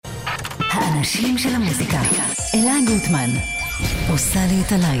האנשים של המוזיקה. גוטמן עושה לי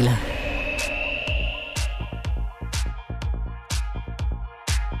את הלילה.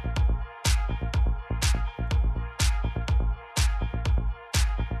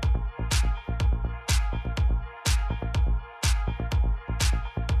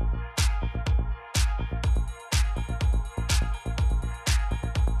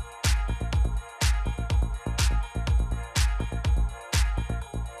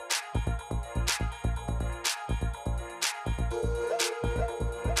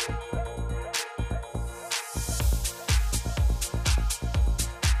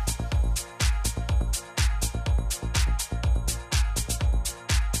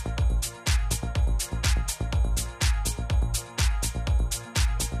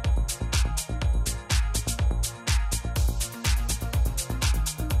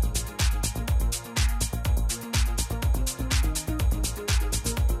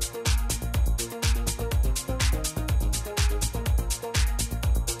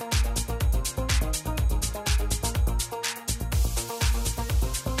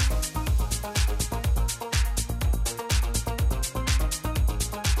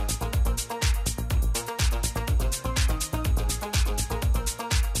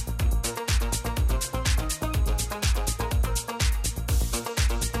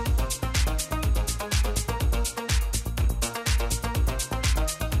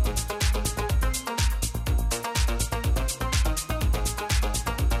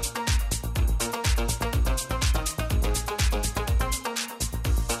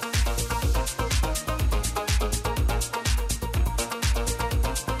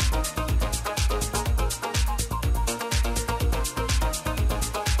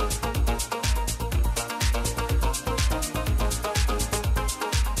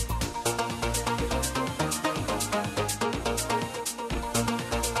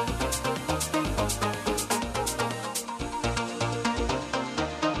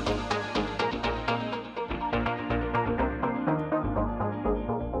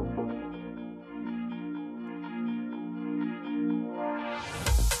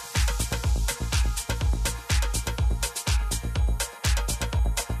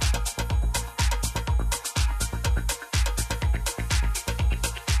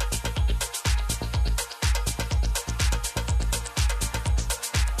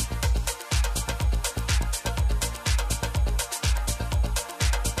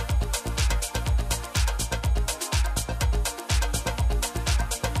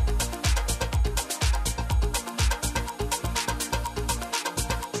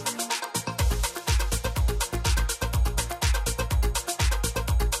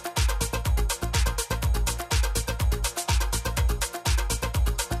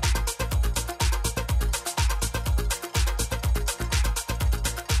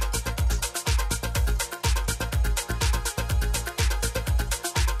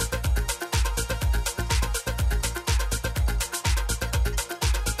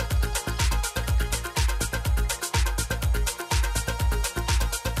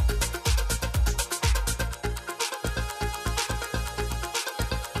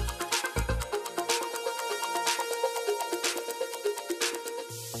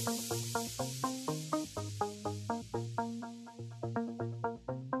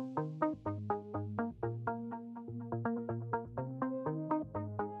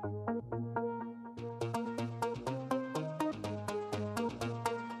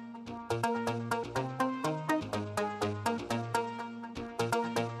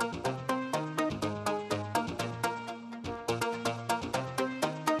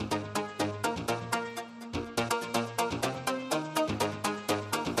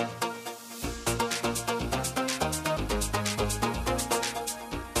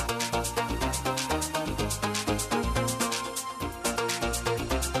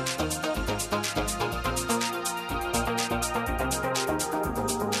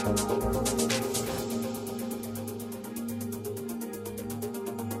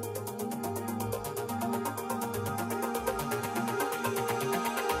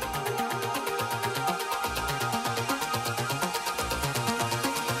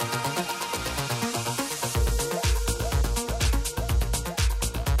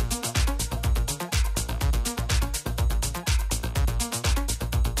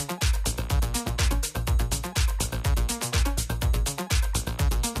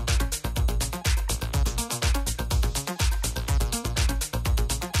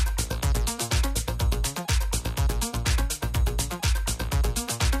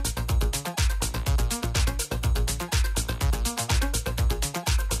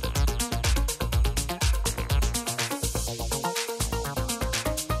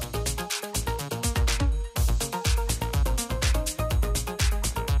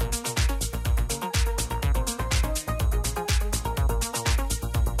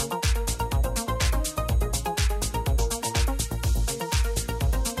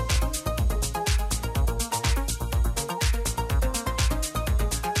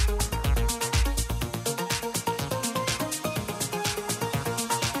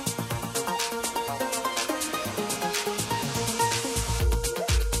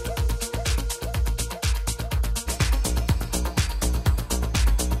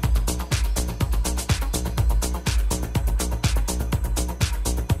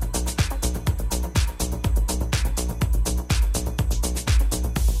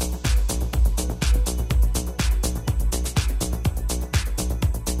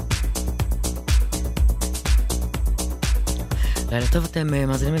 לילה טוב, אתם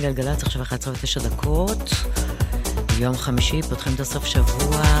מאזינים לגלגלצ, עכשיו 11:09. יום חמישי, פותחים את הסוף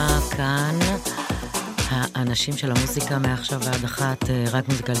שבוע כאן. האנשים של המוזיקה מעכשיו ועד אחת, רק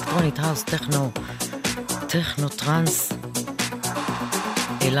מוזיקה אלקטרונית, האוס, טכנו, טרנס.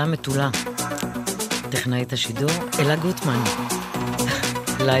 אלה מתולה, טכנאית השידור, אלה גוטמן.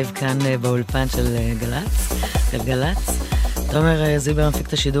 לייב כאן באולפן של גלגלצ. תומר זיבר מפיק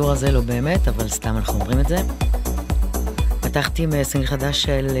את השידור הזה, לא באמת, אבל סתם אנחנו אומרים את זה. פתחתי עם סינגל חדש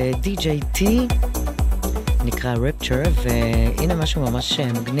של DJ T, נקרא Rapture, והנה משהו ממש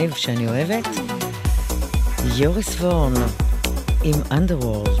מגניב שאני אוהבת. יוריס וורן עם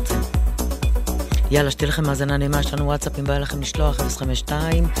Underworld. יאללה, שתהיה לכם מאזנה נעימה, יש לנו וואטסאפ אם בא לכם לשלוח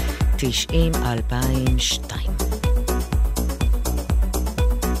 052-90-2002.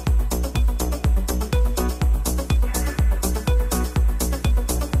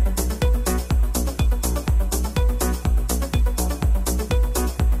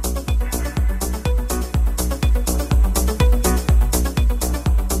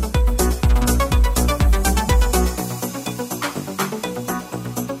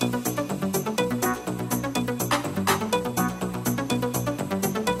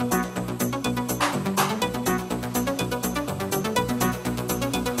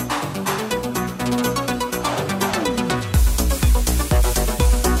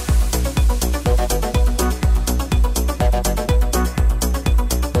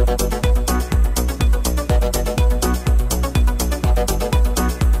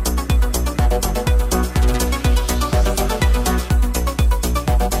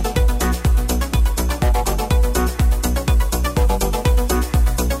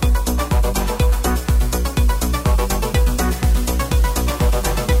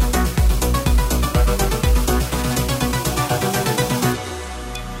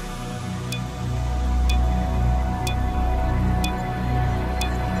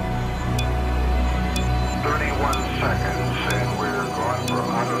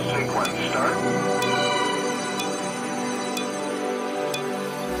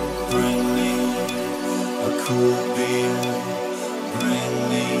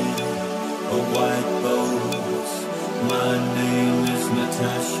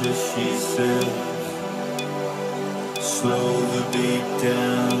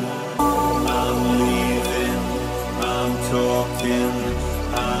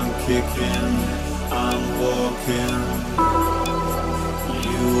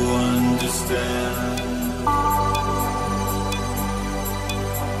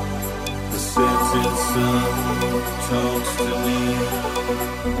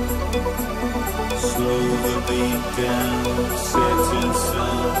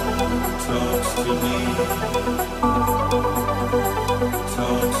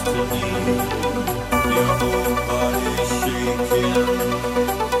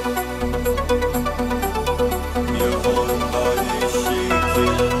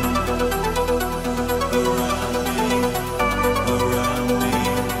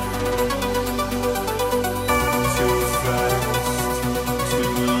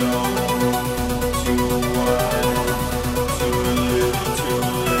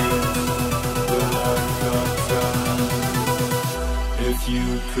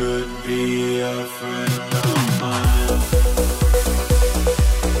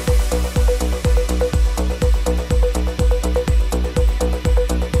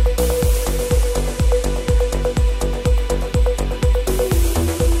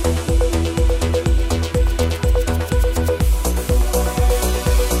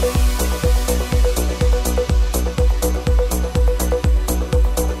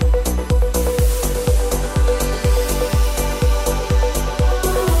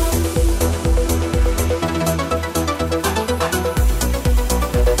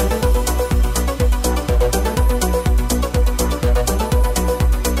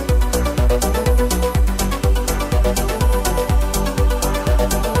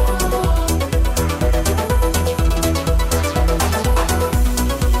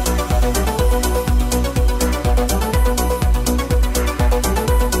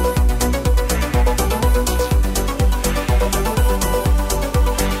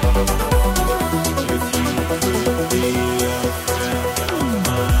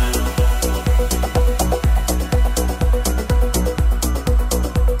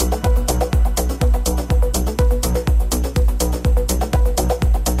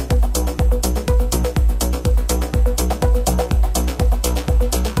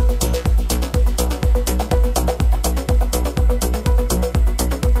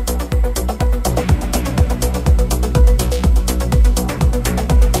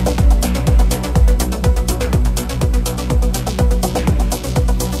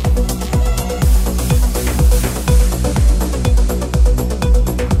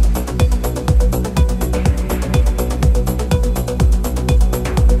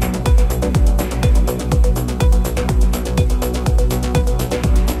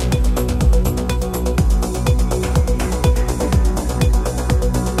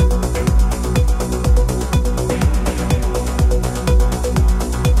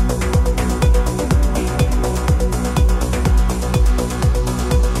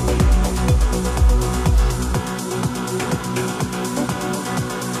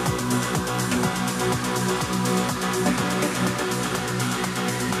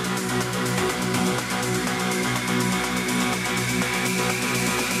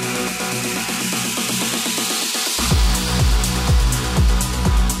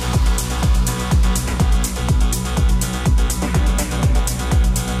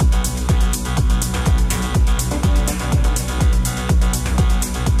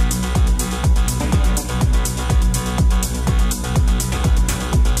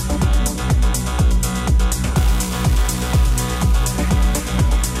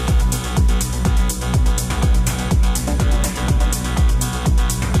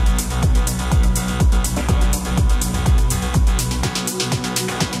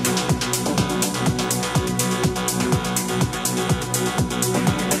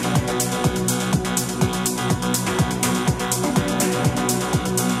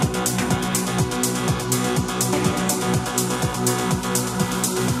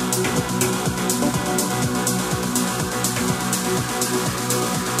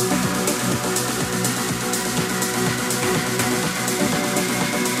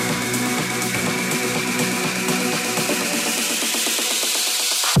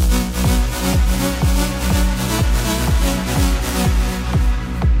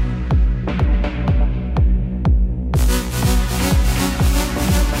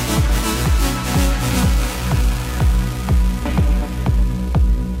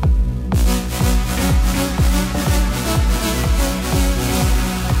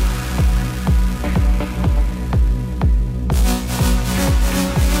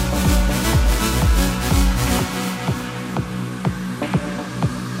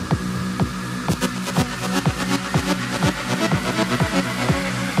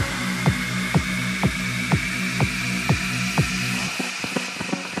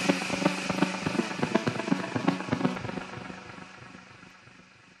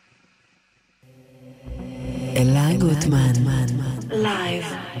 אלה גוטמן, לייב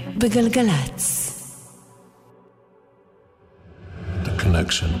בגלגלץ. The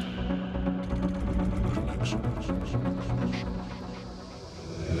connection.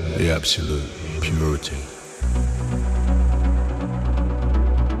 The absolute purity.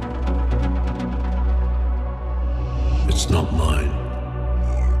 It's not mine.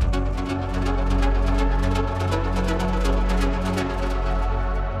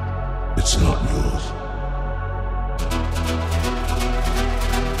 It's not yours.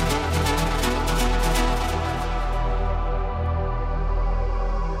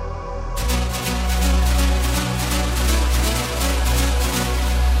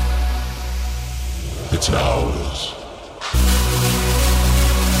 It's ours.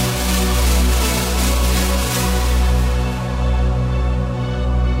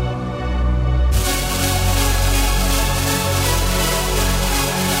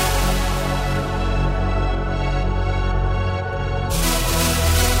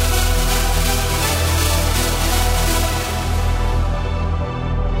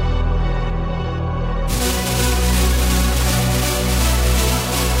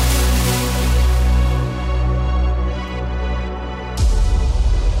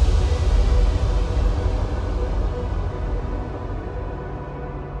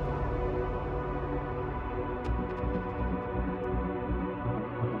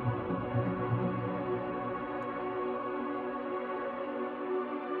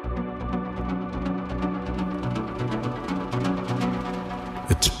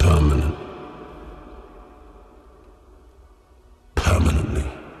 It's permanent. Permanently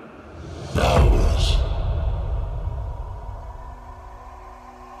ours.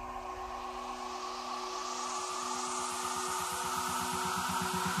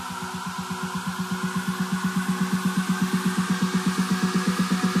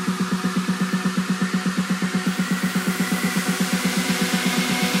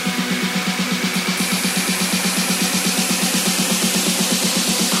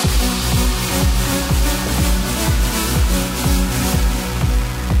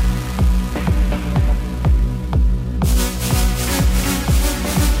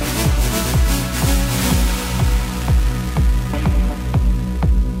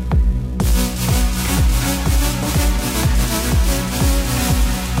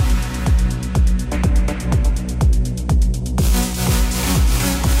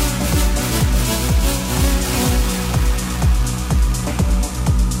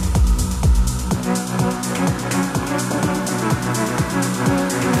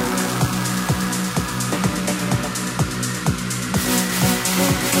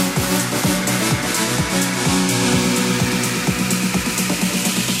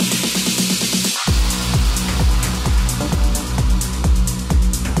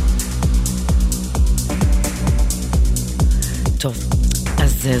 טוב,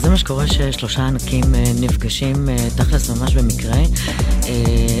 אז זה מה שקורה ששלושה ענקים נפגשים תכלס ממש במקרה.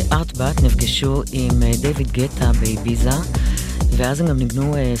 ארטבאט נפגשו עם דיוויד גטה באביזה, ואז הם גם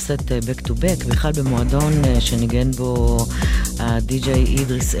ניגנו סט back to back, בכלל במועדון שניגן בו הדי-ג'יי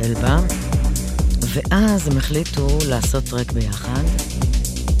אידריס אלבה, ואז הם החליטו לעשות טרק ביחד.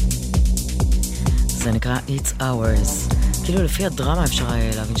 זה נקרא It's Ours. כאילו לפי הדרמה אפשר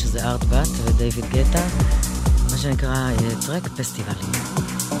להבין שזה ארטבאט ודיוויד גטה, מה שנקרא טרק פסטיבלי.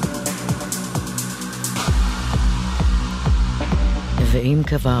 ואם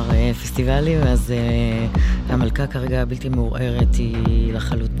כבר פסטיבלים, אז המלכה כרגע הבלתי מעורערת היא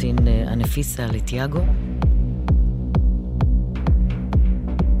לחלוטין הנפיסה לטיאגו.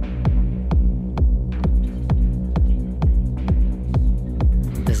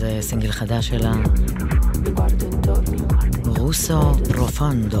 וזה סינגל חדש שלה, רוסו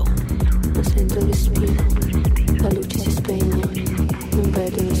פרופונדו. La luce si spegne, non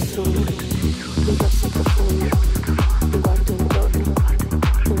vedo nessuno, mi passo profondo, mi guardo intorno,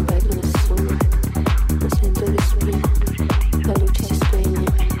 non vedo nessuno, ma sento il respiro, la luce si spegne,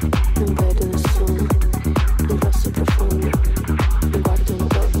 non vedo nessuno, mi passo profondo, mi guardo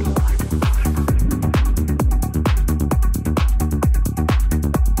intorno.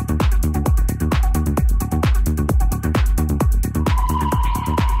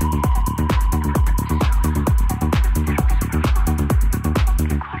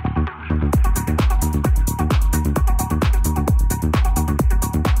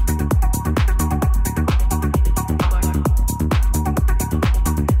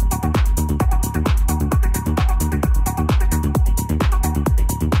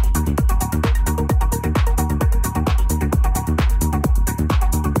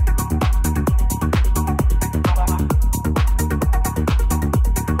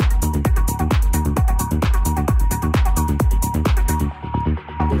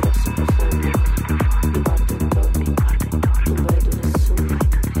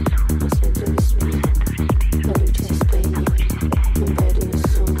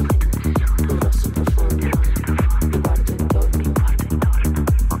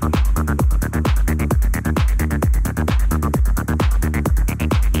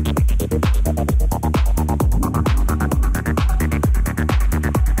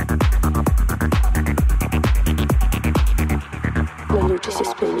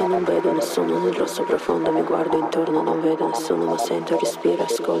 nessuno nel rosso profondo, mi guardo intorno, non vedo nessuno, ma sento il respiro,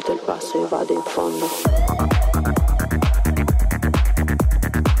 ascolto il passo, io vado in fondo.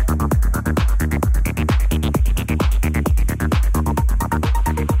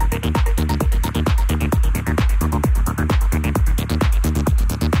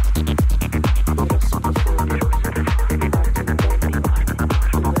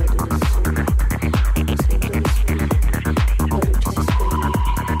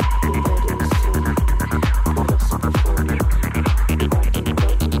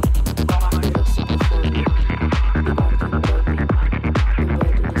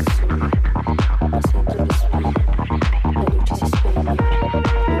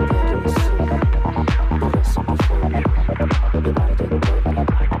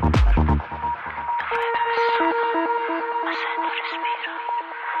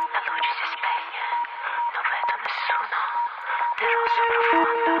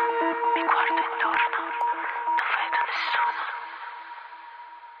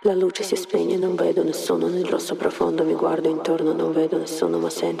 La luce si spegne, non vedo nessuno nel rosso profondo, mi guardo intorno, non vedo nessuno, ma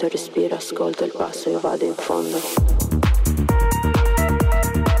sento il respiro, ascolto il passo, io vado in fondo.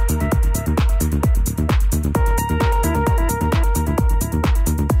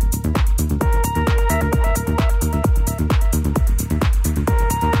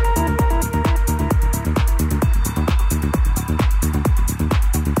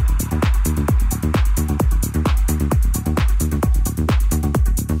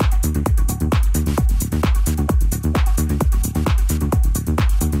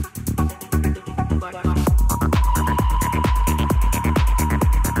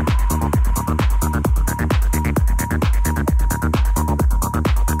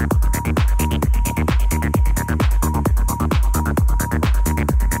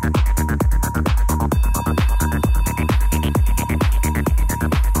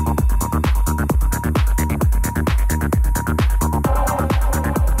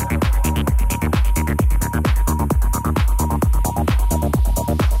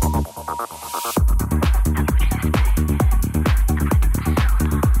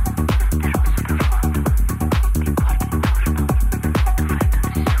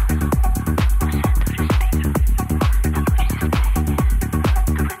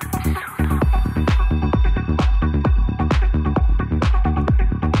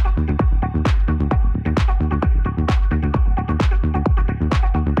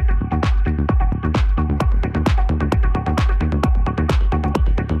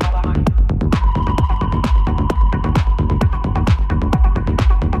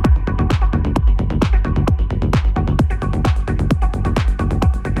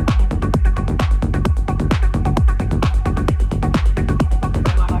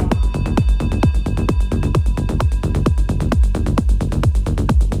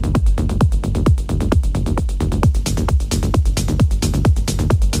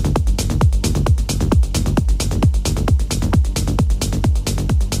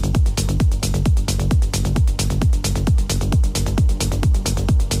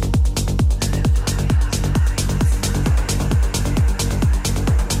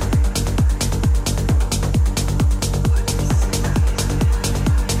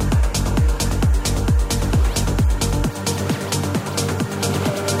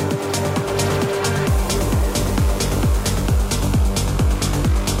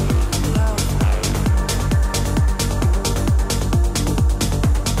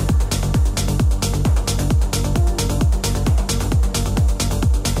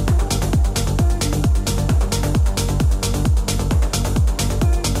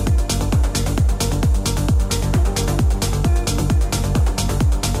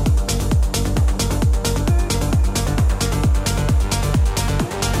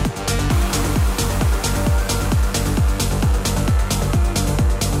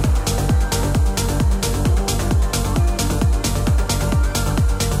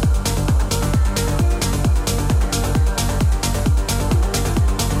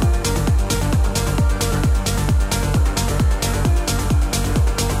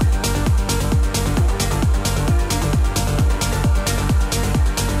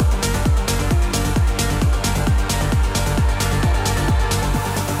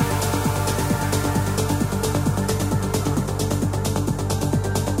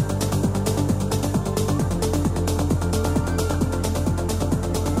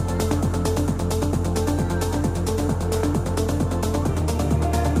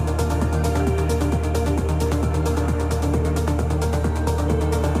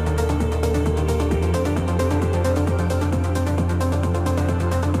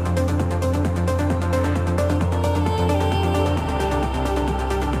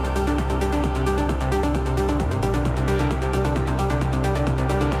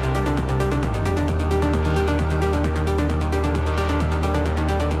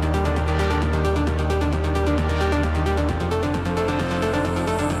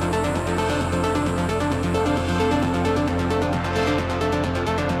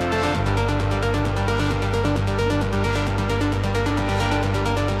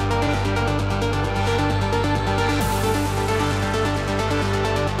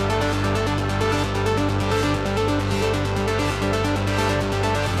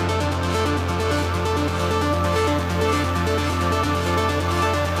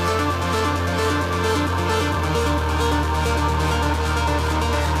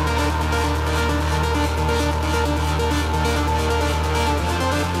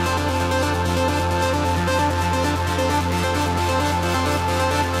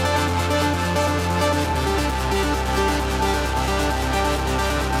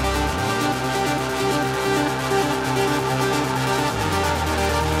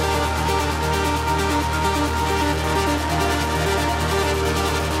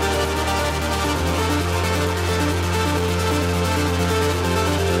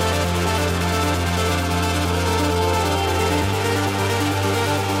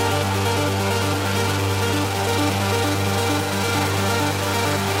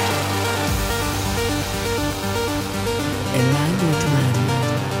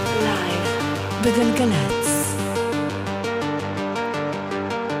 בגלגלצ.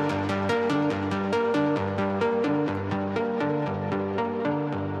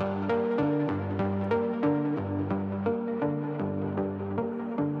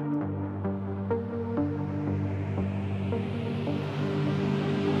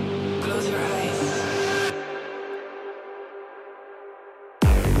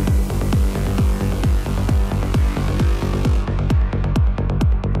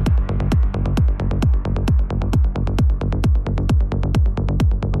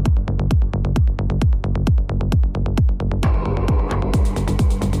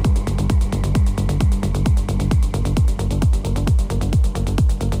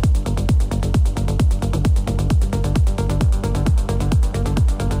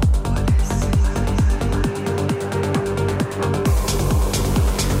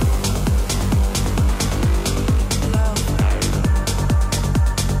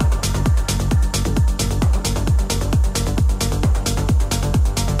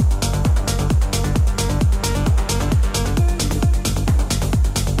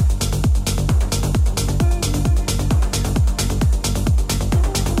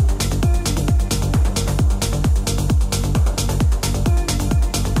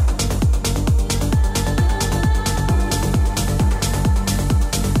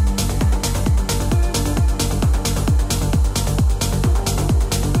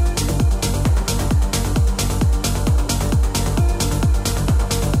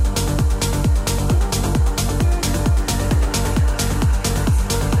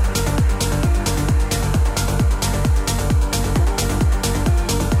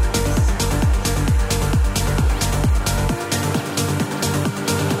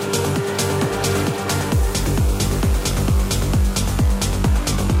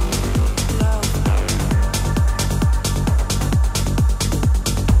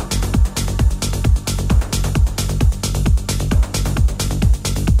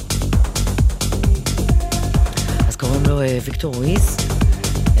 ויקטור וויס,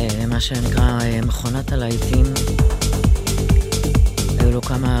 מה שנקרא מכונת הלהיטים. היו לו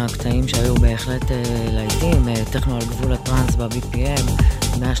כמה קטעים שהיו בהחלט להיטים, טכנו על גבול הטרנס ב-BPM,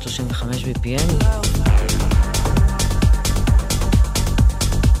 135 BPM.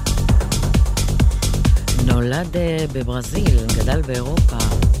 נולד בברזיל, גדל באירופה,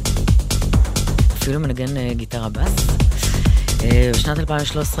 אפילו מנגן גיטרה בס. בשנת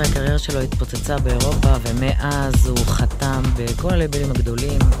 2013 הקריירה שלו התפוצצה באירופה, ומאז הוא חתם בכל הלייבלים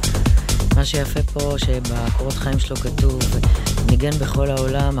הגדולים. מה שיפה פה שבקורות חיים שלו כתוב ניגן בכל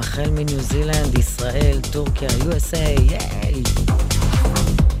העולם, החל מניו זילנד, ישראל, טורקיה, USA, ייי!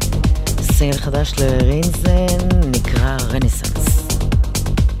 סינגל חדש לרינזן נקרא רנסנס.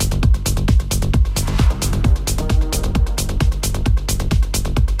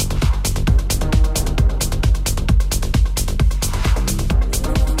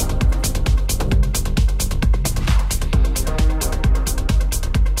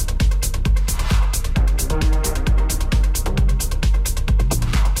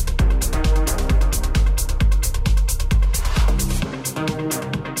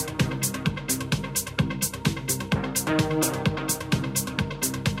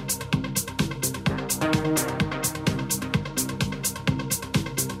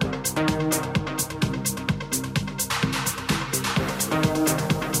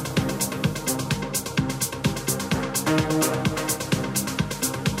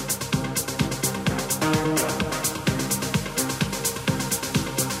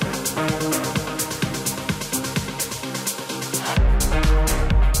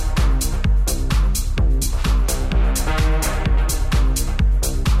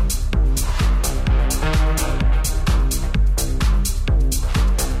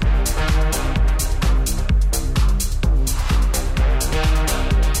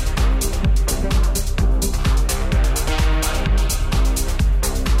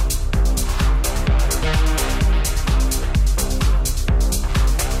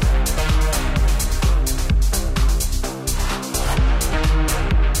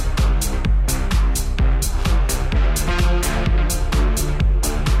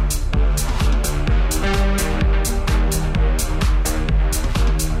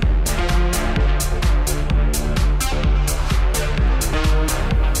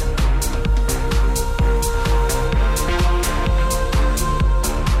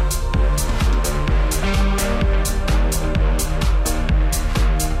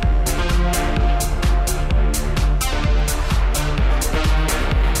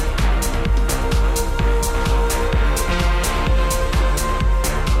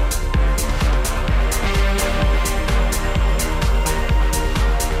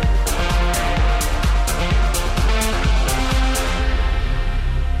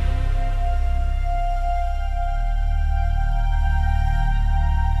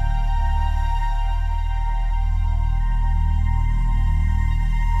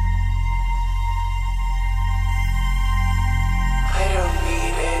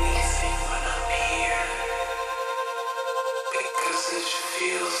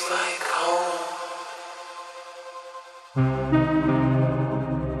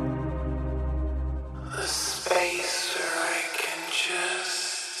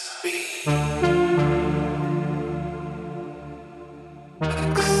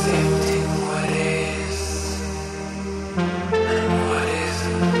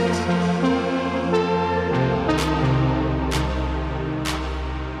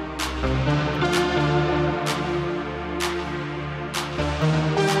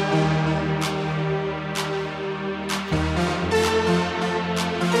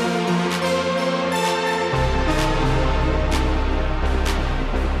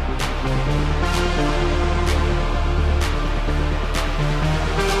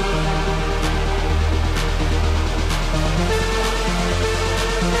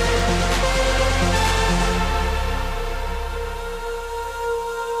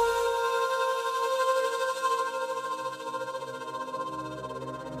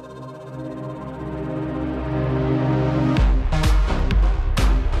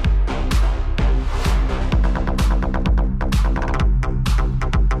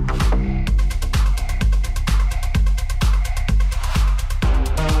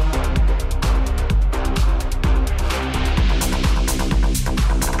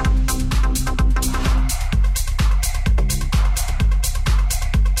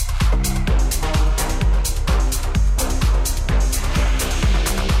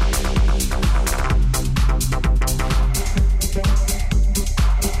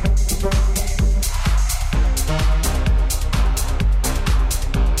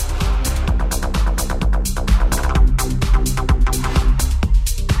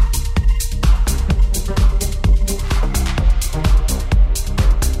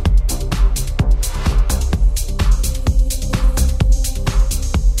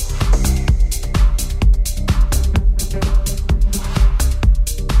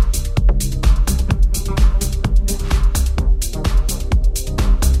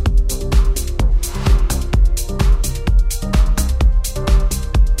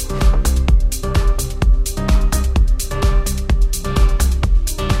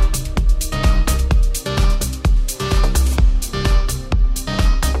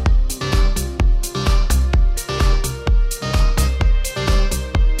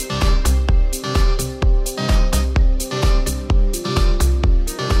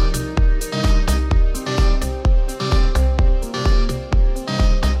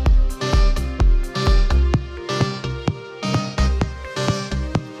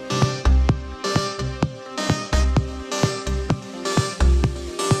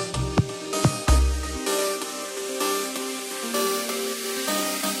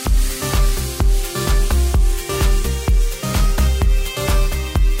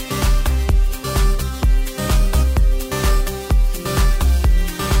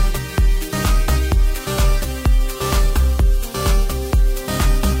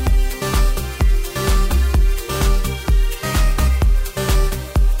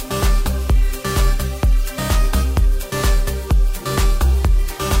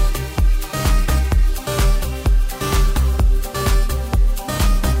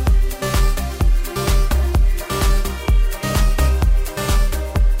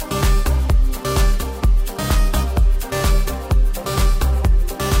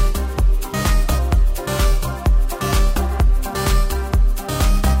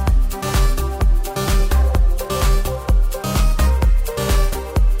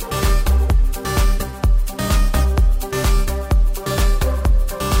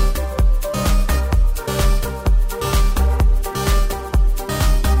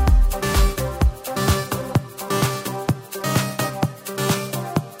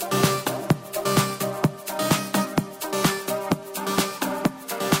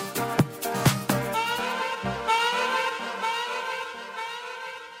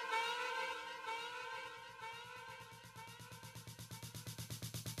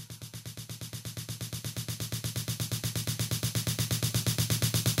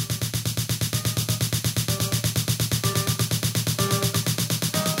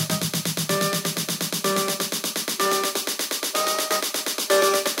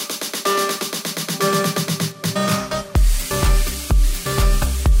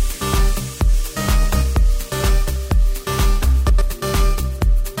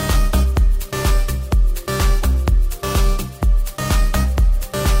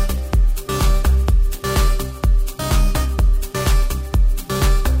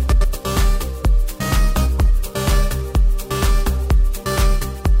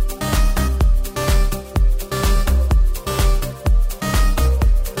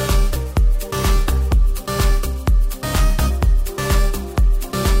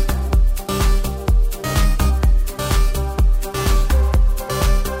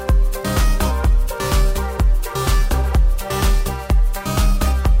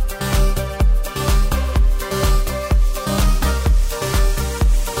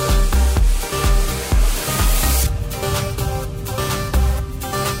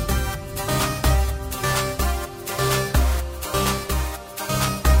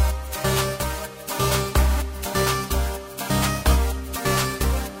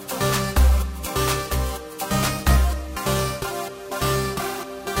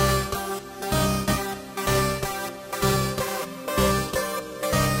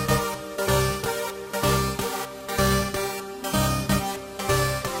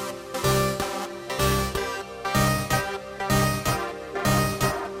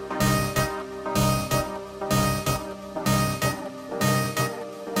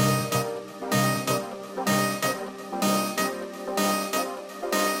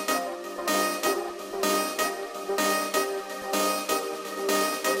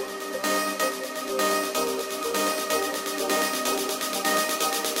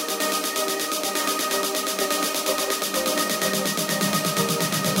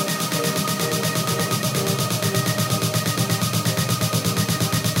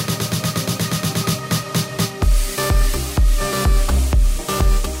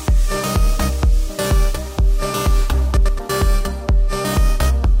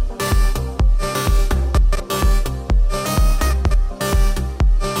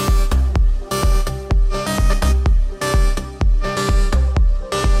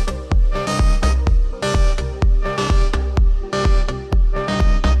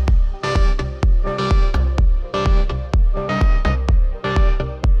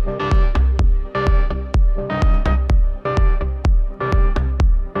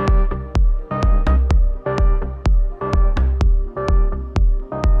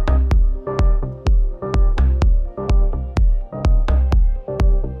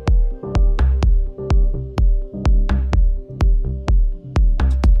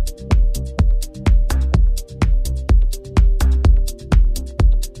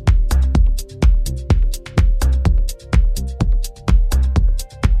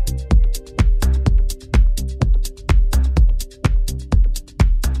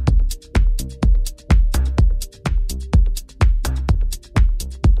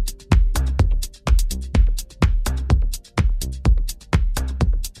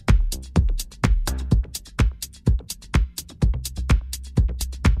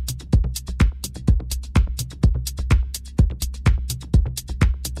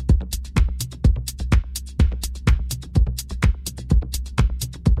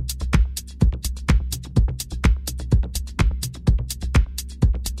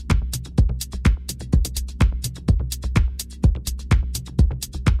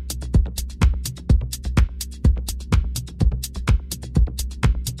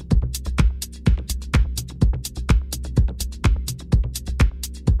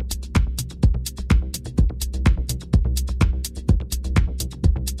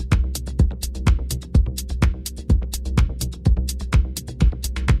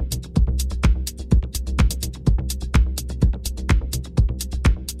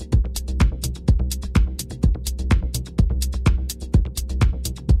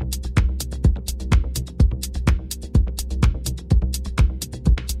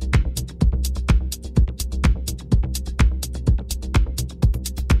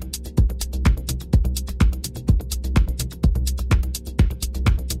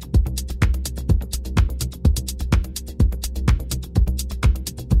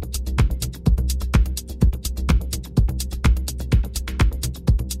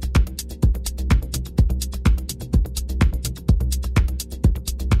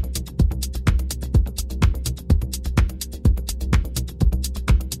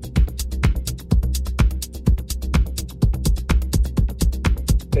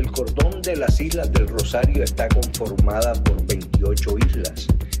 de las Islas del Rosario está conformada por 28 islas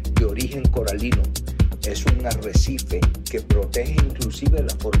de origen coralino. Es un arrecife que protege inclusive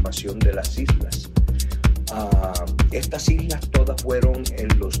la formación de las islas. Estas islas todas fueron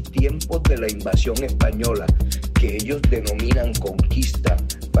en los tiempos de la invasión española, que ellos denominan conquista.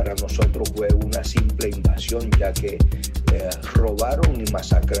 Para nosotros fue una simple invasión, ya que robaron y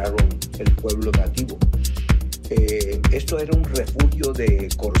masacraron el pueblo nativo. Esto era un refugio de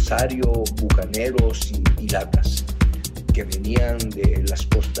corsarios, bucaneros y piratas que venían de las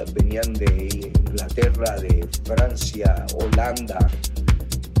costas, venían de Inglaterra, de Francia, Holanda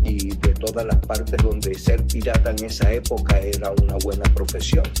y de todas las partes donde ser pirata en esa época era una buena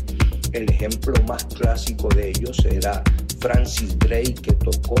profesión. El ejemplo más clásico de ellos era Francis Drake, que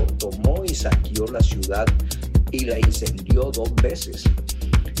tomó y saqueó la ciudad y la incendió 2 veces.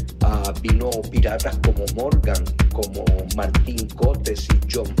 Vino piratas como Morgan, como Martín Cotes y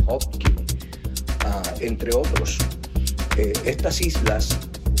John Hopkins, entre otros. Estas islas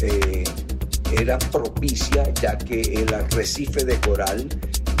eran propicias, ya que el arrecife de coral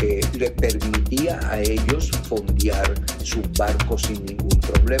le permitía a ellos fondear sus barcos sin ningún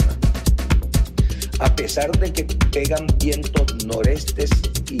problema. A pesar de que pegan vientos norestes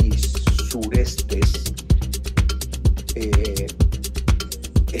y surestes,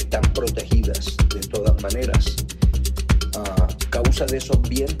 están protegidas de todas maneras. A causa de esos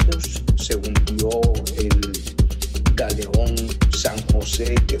vientos se hundió el galeón San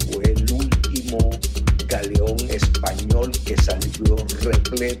José, que fue el último galeón español que salió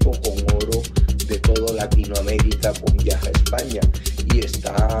repleto con oro de toda Latinoamérica con viaje a España, y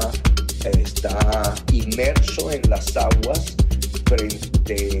está inmerso en las aguas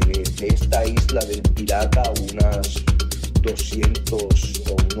frente de esta isla del pirata, unas 200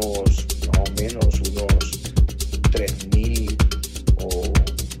 o unos, más o menos, unos 3.000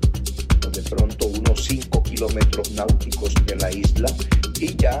 o de pronto unos 5 kilómetros náuticos de la isla,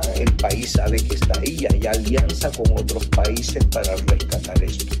 y ya el país sabe que está ahí. Hay alianza con otros países para rescatar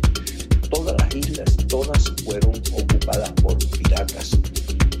esto. Todas las islas, todas fueron ocupadas por piratas,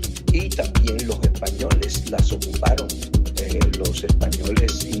 y también los españoles las ocuparon, los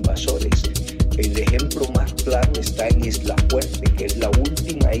españoles invasores. El ejemplo más claro está en Isla Fuerte, que es la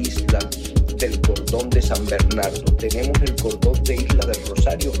última isla del cordón de San Bernardo. Tenemos el cordón de Isla del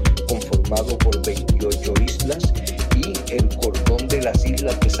Rosario, conformado por 28 islas, y el cordón de las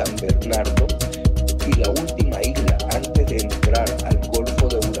Islas de San Bernardo. Y la última isla, antes de entrar al Golfo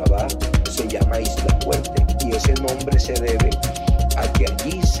de Urabá, se llama Isla Fuerte, y ese nombre se debe a que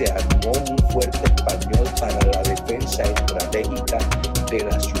allí se armó un fuerte español para la defensa estratégica de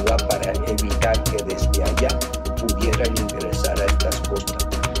la ciudad, para evitar que desde allá pudieran ingresar a estas costas.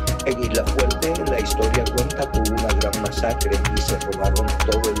 En Isla Fuerte la historia cuenta con una gran masacre y se robaron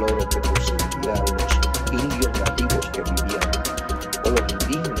todo el oro que poseían los indios nativos que vivían, o los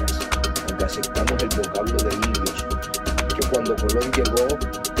indígenas, aunque aceptamos el vocablo de indios, que cuando Colón llegó,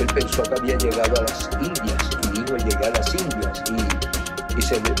 él pensó que había llegado a las Indias y dijo: llegué a las Indias, y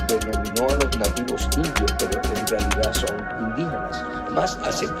se denominó a los nativos indios, pero en realidad son indígenas. Más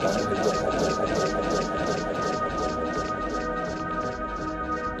aceptamos el vocablo de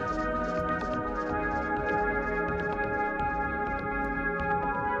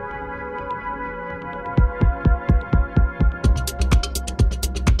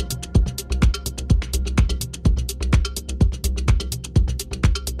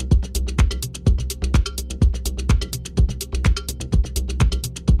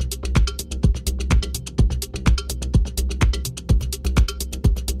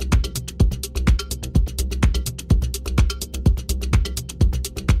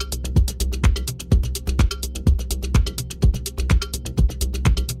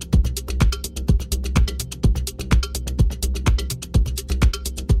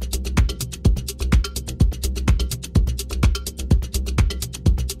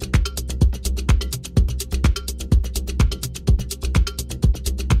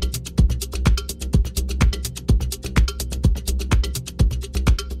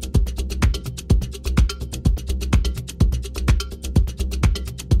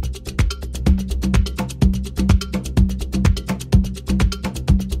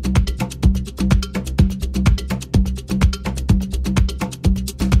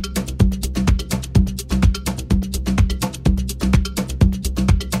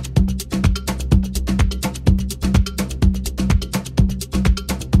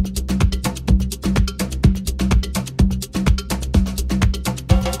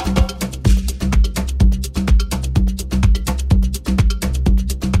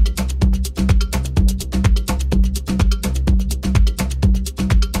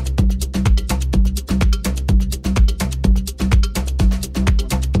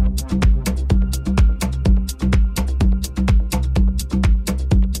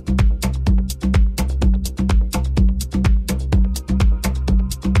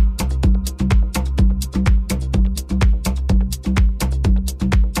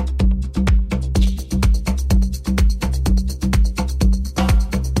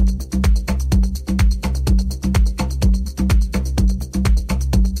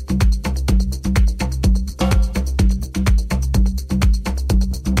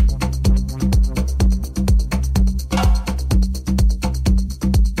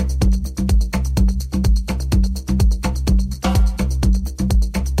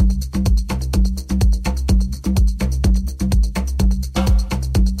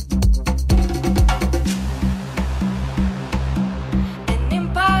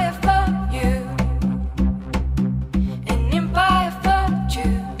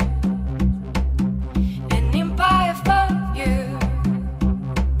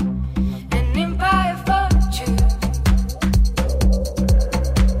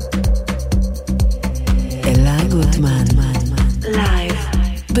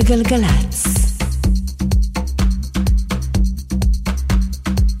גלגלצ.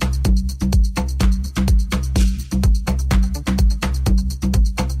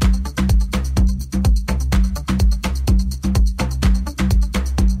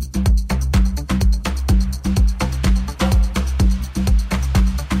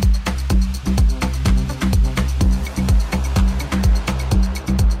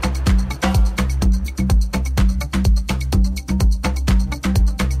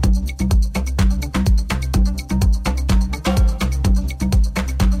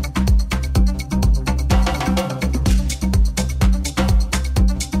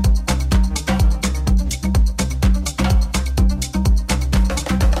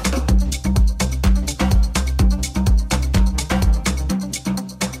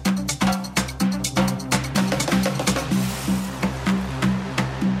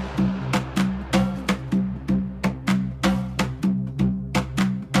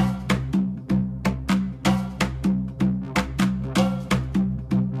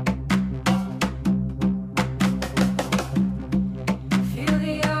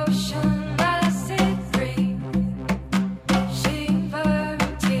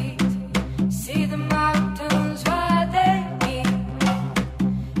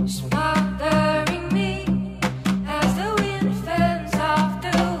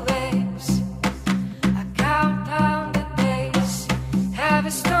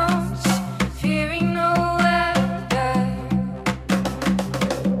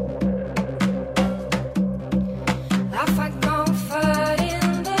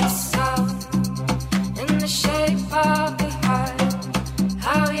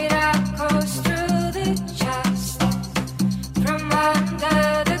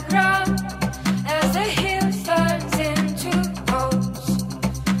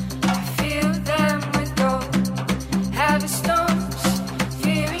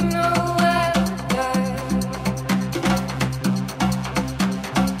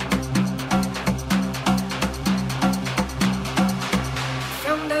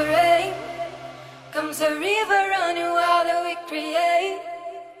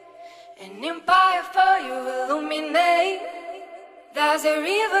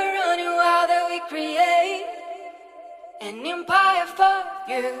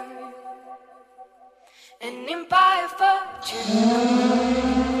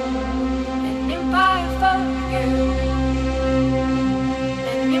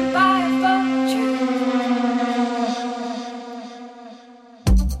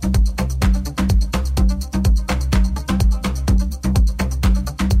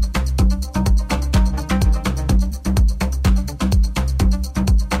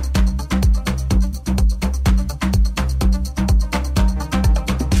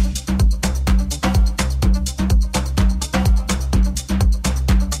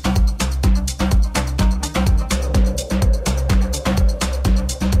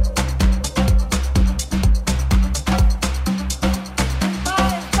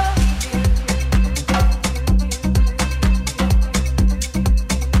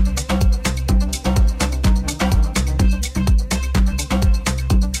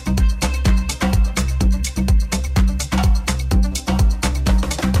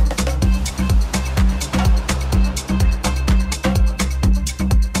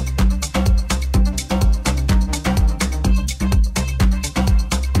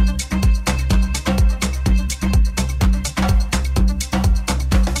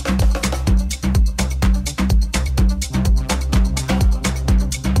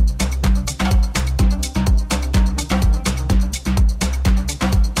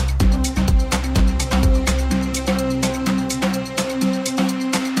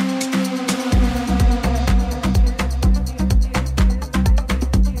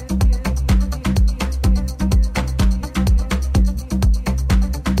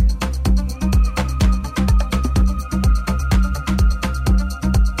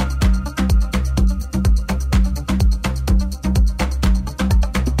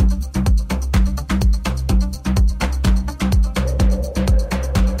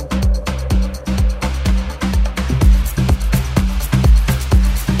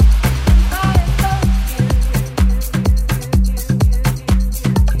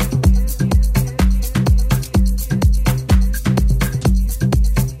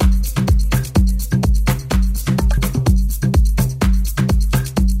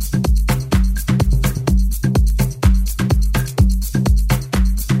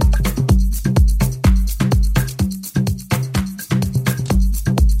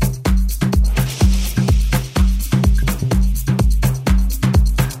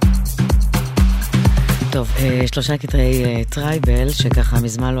 שלושה קטעי טרייבל, שככה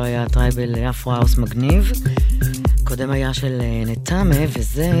מזמן לא היה טרייבל אפרו-האוס מגניב. קודם היה של נטאמה,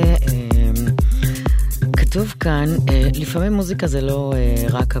 וזה כתוב כאן, לפעמים מוזיקה זה לא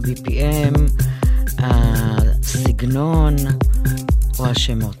רק ה-BPM, הסגנון או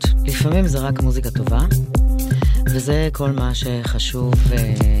השמות. לפעמים זה רק מוזיקה טובה, וזה כל מה שחשוב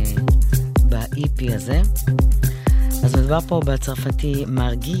ב-EP הזה. אז מדבר פה בצרפתי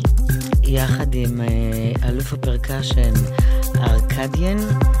מרגי, יחד עם אלוף הפרקשן ארקדיאן,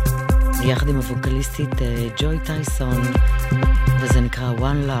 יחד עם הווקליסטית ג'וי טייסון, וזה נקרא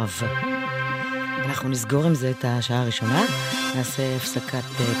One Love. אנחנו נסגור עם זה את השעה הראשונה, נעשה הפסקת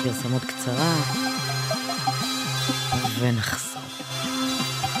פרסמות קצרה, ונחזור.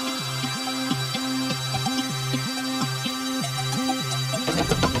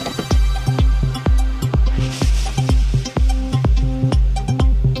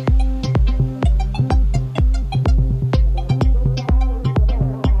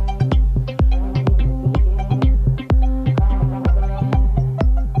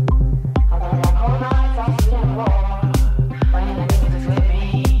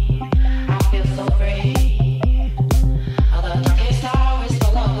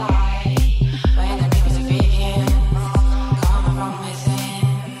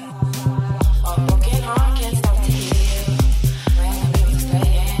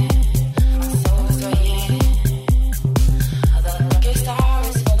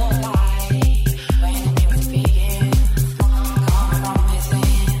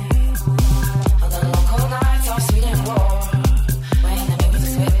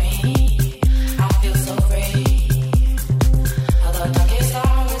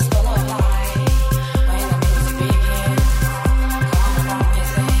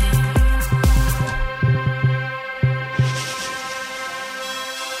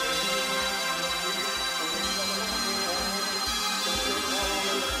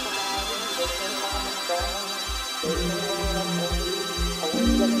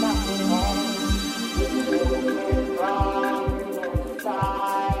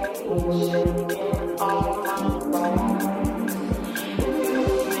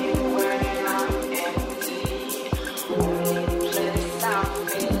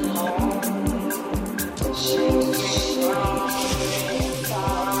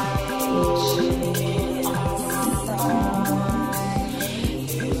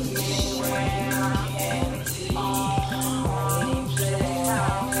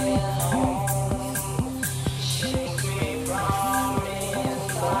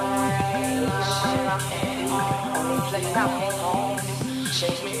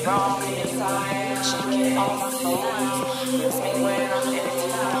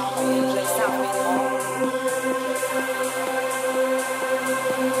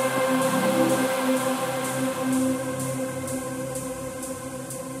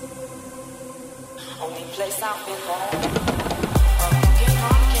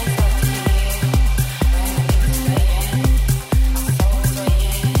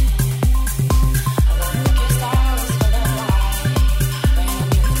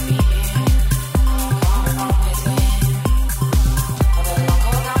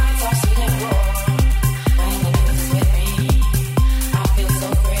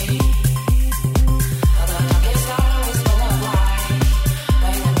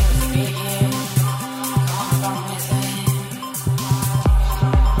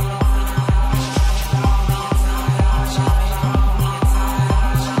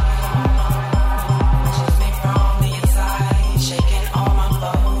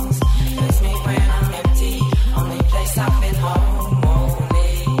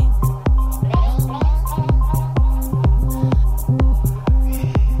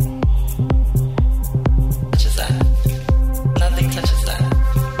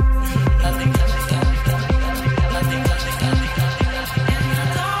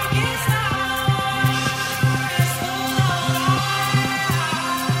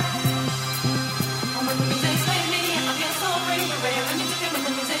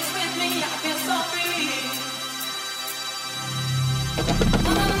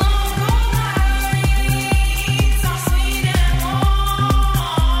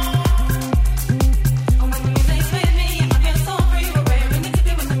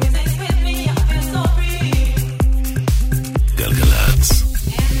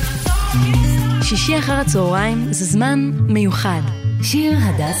 שישי אחר הצהריים זה זמן מיוחד. שיר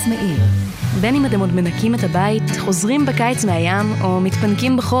הדס מאיר. בין אם אתם עוד מנקים את הבית, חוזרים בקיץ מהים, או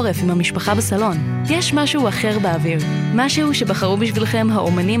מתפנקים בחורף עם המשפחה בסלון. יש משהו אחר באוויר. משהו שבחרו בשבילכם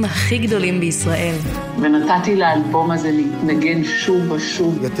האומנים הכי גדולים בישראל. ונתתי לאלבום הזה להתנגן שוב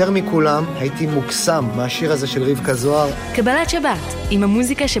ושוב. יותר מכולם הייתי מוקסם מהשיר הזה של רבקה זוהר. קבלת שבת, עם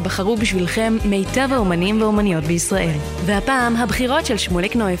המוזיקה שבחרו בשבילכם מיטב האומנים והאומניות בישראל. והפעם הבחירות של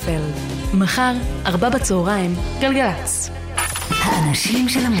שמוליק נויפלד. מחר, 4 בצהריים, גלגלץ. האנשים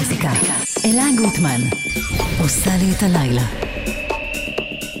של המוזיקה. אלה גוטמן. עושה לי את הלילה.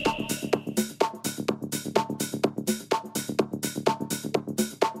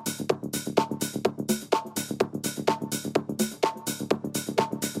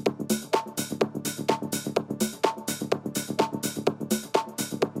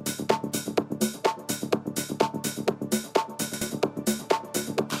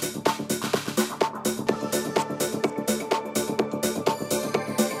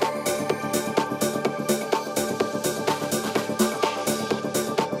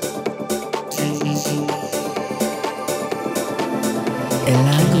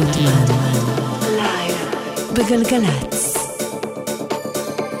 בגלגלץ.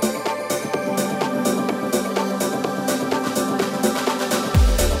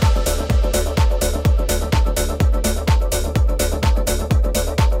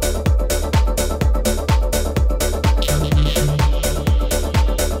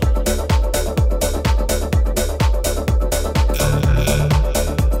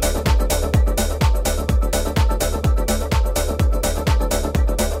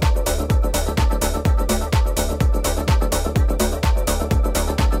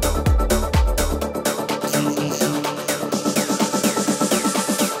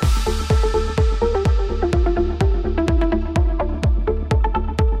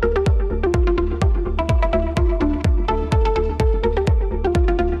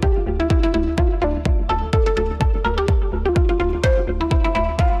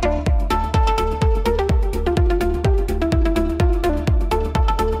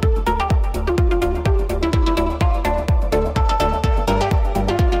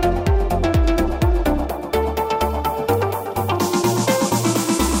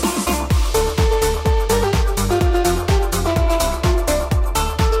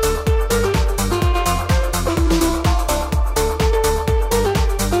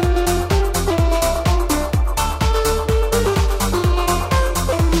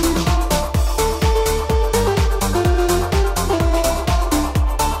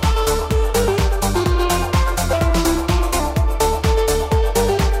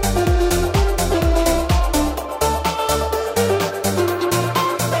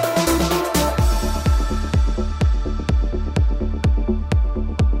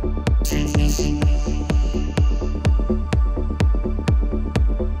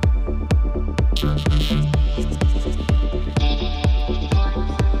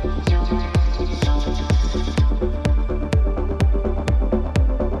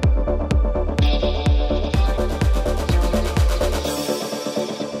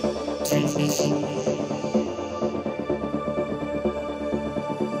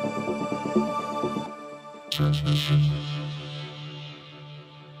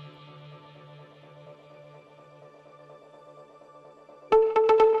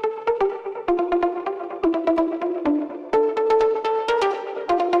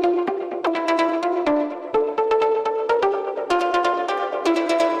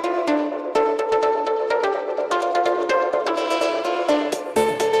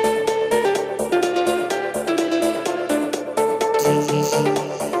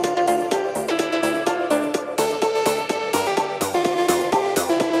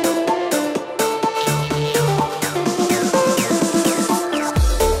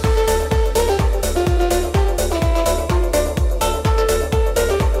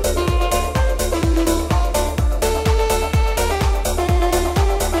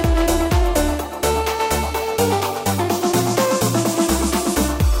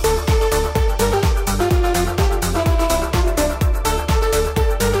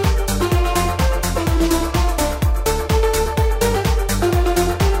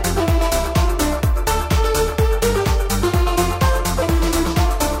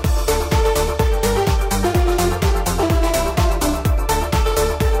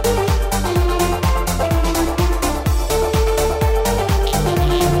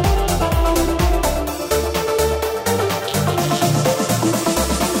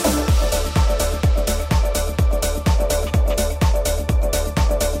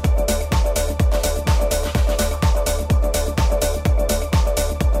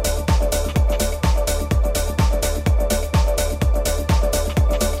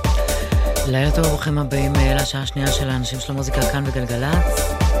 ערב טוב, ברוכים הבאים לשעה השנייה של האנשים של המוזיקה כאן בגלגלץ.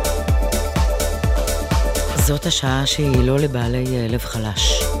 זאת השעה שהיא לא לבעלי לב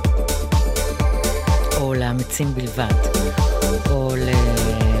חלש, או לאמיצים בלבד, או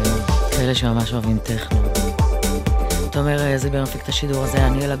לכאלה שממש אוהבים טכנו. תומר זיבר מפיק את השידור הזה,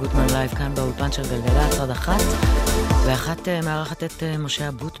 אני אלה גוטמן לייב כאן באולפן של גלגלץ עד אחת, ואחת מארחת את משה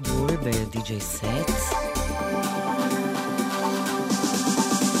אבוטבול בדי-ג'יי סט.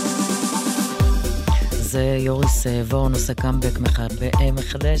 זה יוריס וורן עושה קאמבק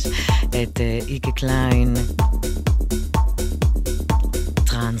מחדש את איקי קליין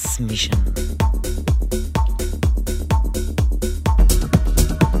טרנסמישן.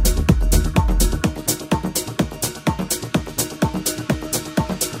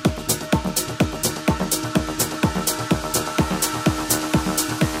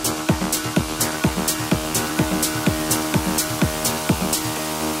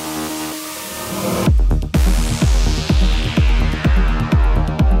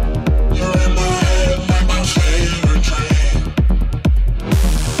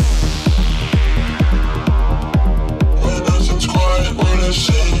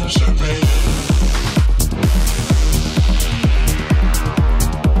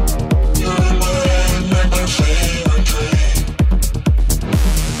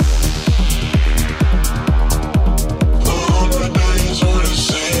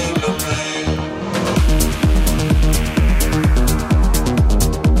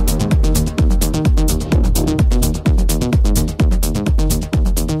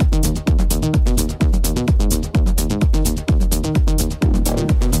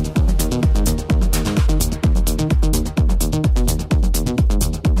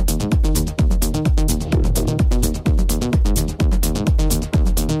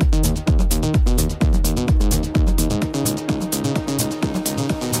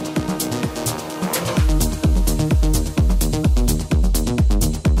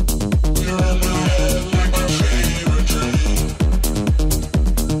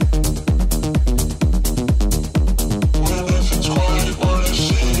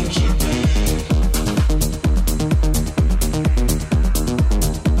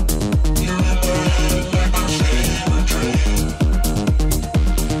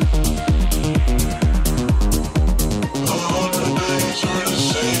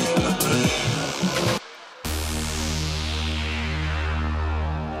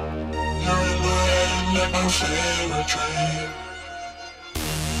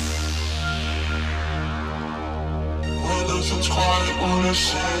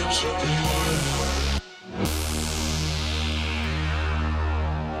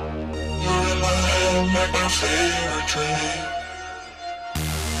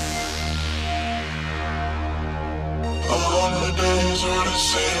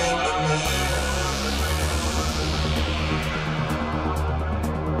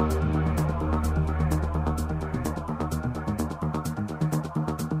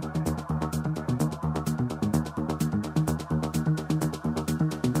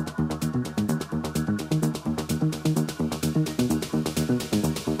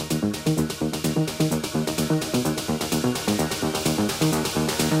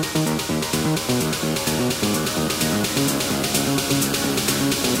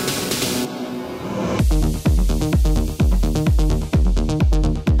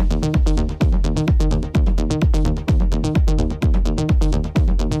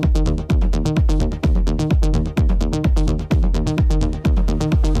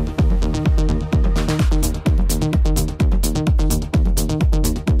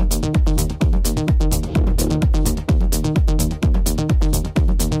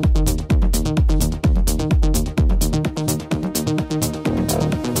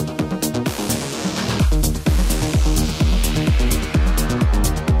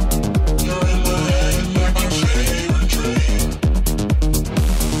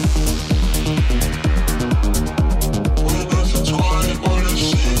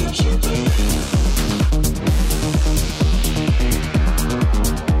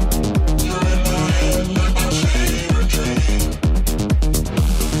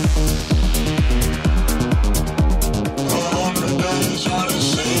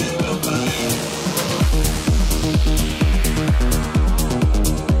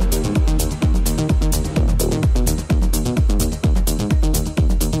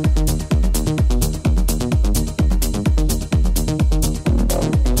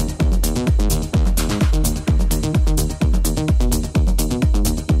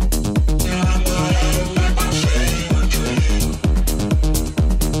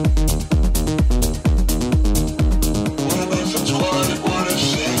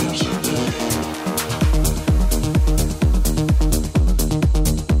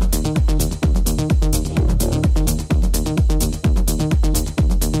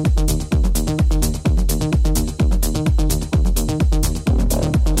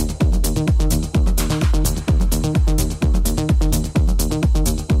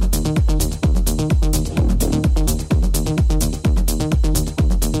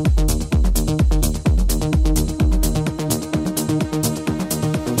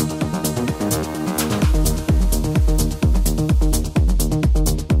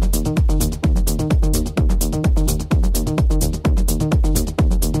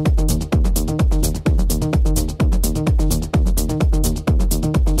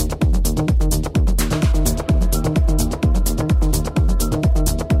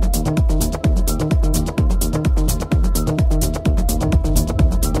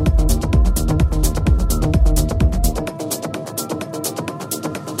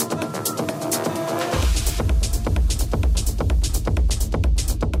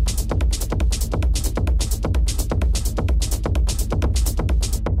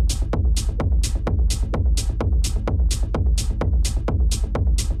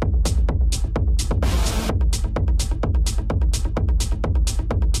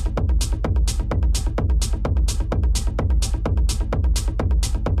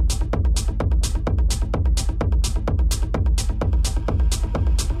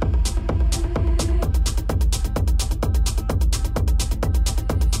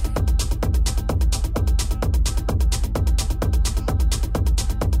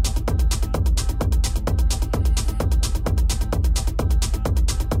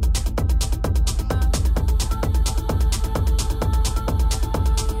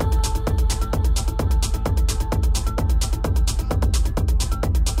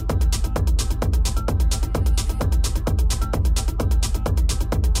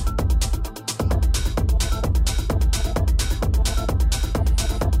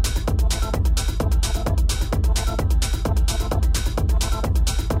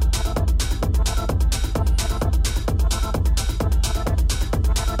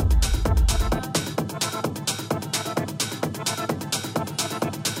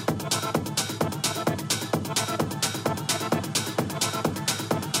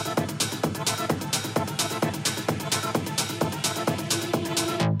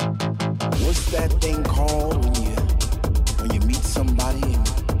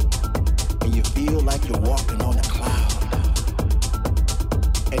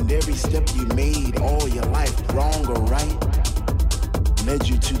 every step you made all your life, wrong or right, led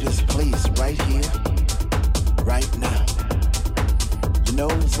you to this place right here, right now. You know,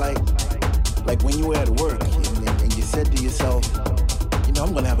 it's like when you were at work and you said to yourself, you know,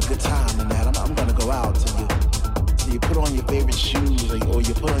 I'm gonna have a good time in that. I'm gonna go out. So you put on your favorite shoes or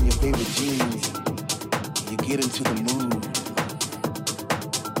you put on your favorite jeans. You get into the mood.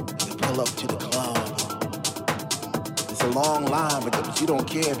 You pull up to the club. It's a long line, but you don't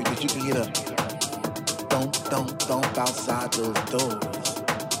care because you can hear the thump outside those doors.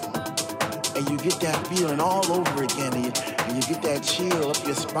 And you get that feeling all over again, and you get that chill up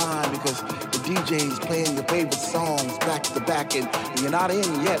your spine because the DJ's playing your favorite songs back to back, and you're not in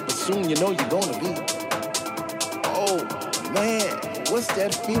yet, but soon you know you're gonna be. Oh man, what's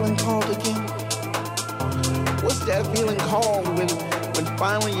that feeling called again? What's that feeling called when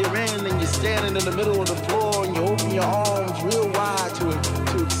finally you're in and you're standing in the middle of the floor and you open your arms real wide to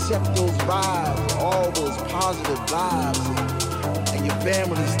accept those vibes, all those positive vibes, and your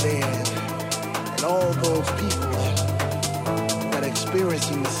family's there, and all those people that are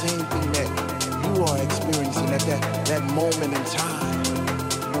experiencing the same thing that you are experiencing at that moment in time.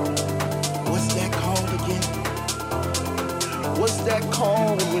 What's that called again? What's that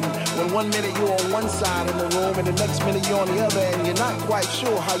called when one minute you're on one side in the room and the next minute you're on the other and you're not quite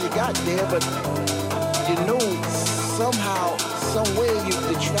sure how you got there, but you know somehow, some way you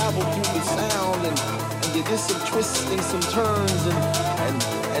travel through the sound and you did some twists and some turns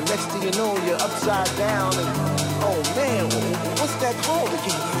and next thing you know you're upside down and oh man, what's that called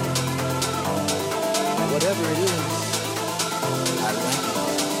again? Whatever it is, I like it.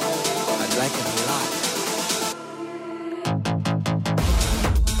 I like it a lot.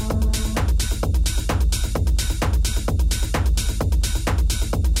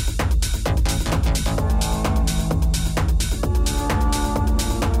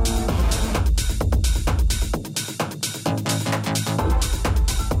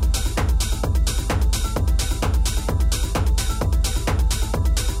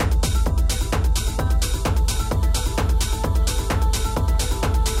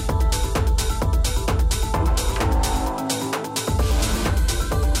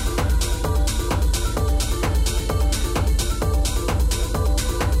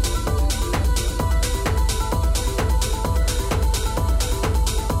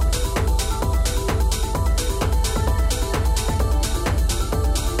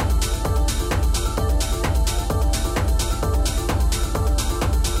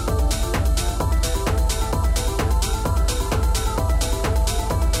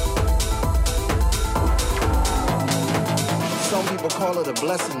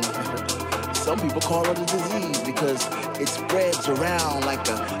 Blessing. Some people call it a disease because it spreads around like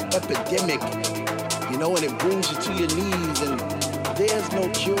an epidemic, you know, and it brings you to your knees, and there's no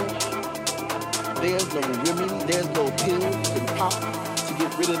cure, there's no remedy, there's no pill you can pop to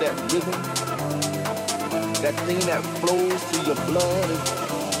get rid of that rhythm, that thing that flows through your blood.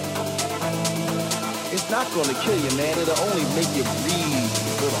 It's not going to kill you, man. It'll only make you breathe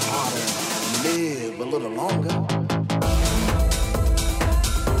a little harder, live a little longer.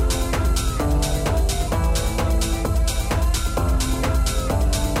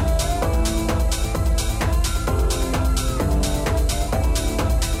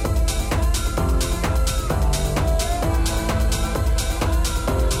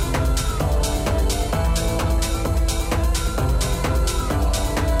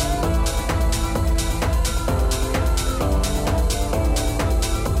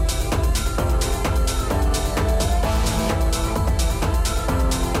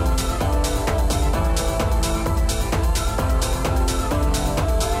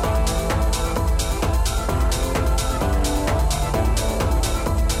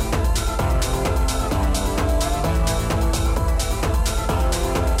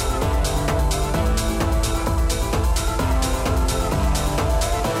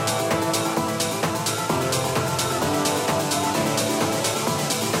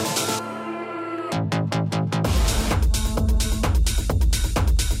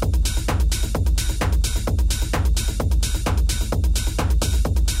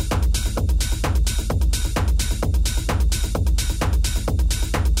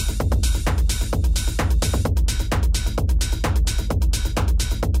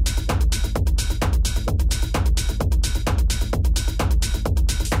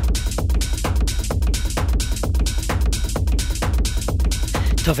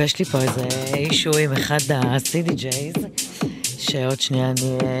 טוב, יש לי פה איזה אישו עם אחד ה-CDJs, שעוד שנייה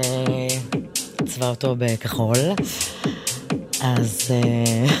אני צבע אותו בכחול. אז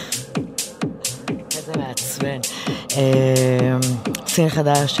איזה מעצבן. סין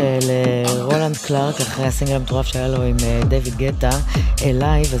חדש של רולנד קלארק אחרי הסינגל המטורף שהיה לו עם דיוויד גטה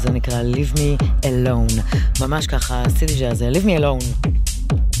אליי, וזה נקרא Leave Me Alone. ממש ככה, סיטי ג'אז, Leave Me Alone.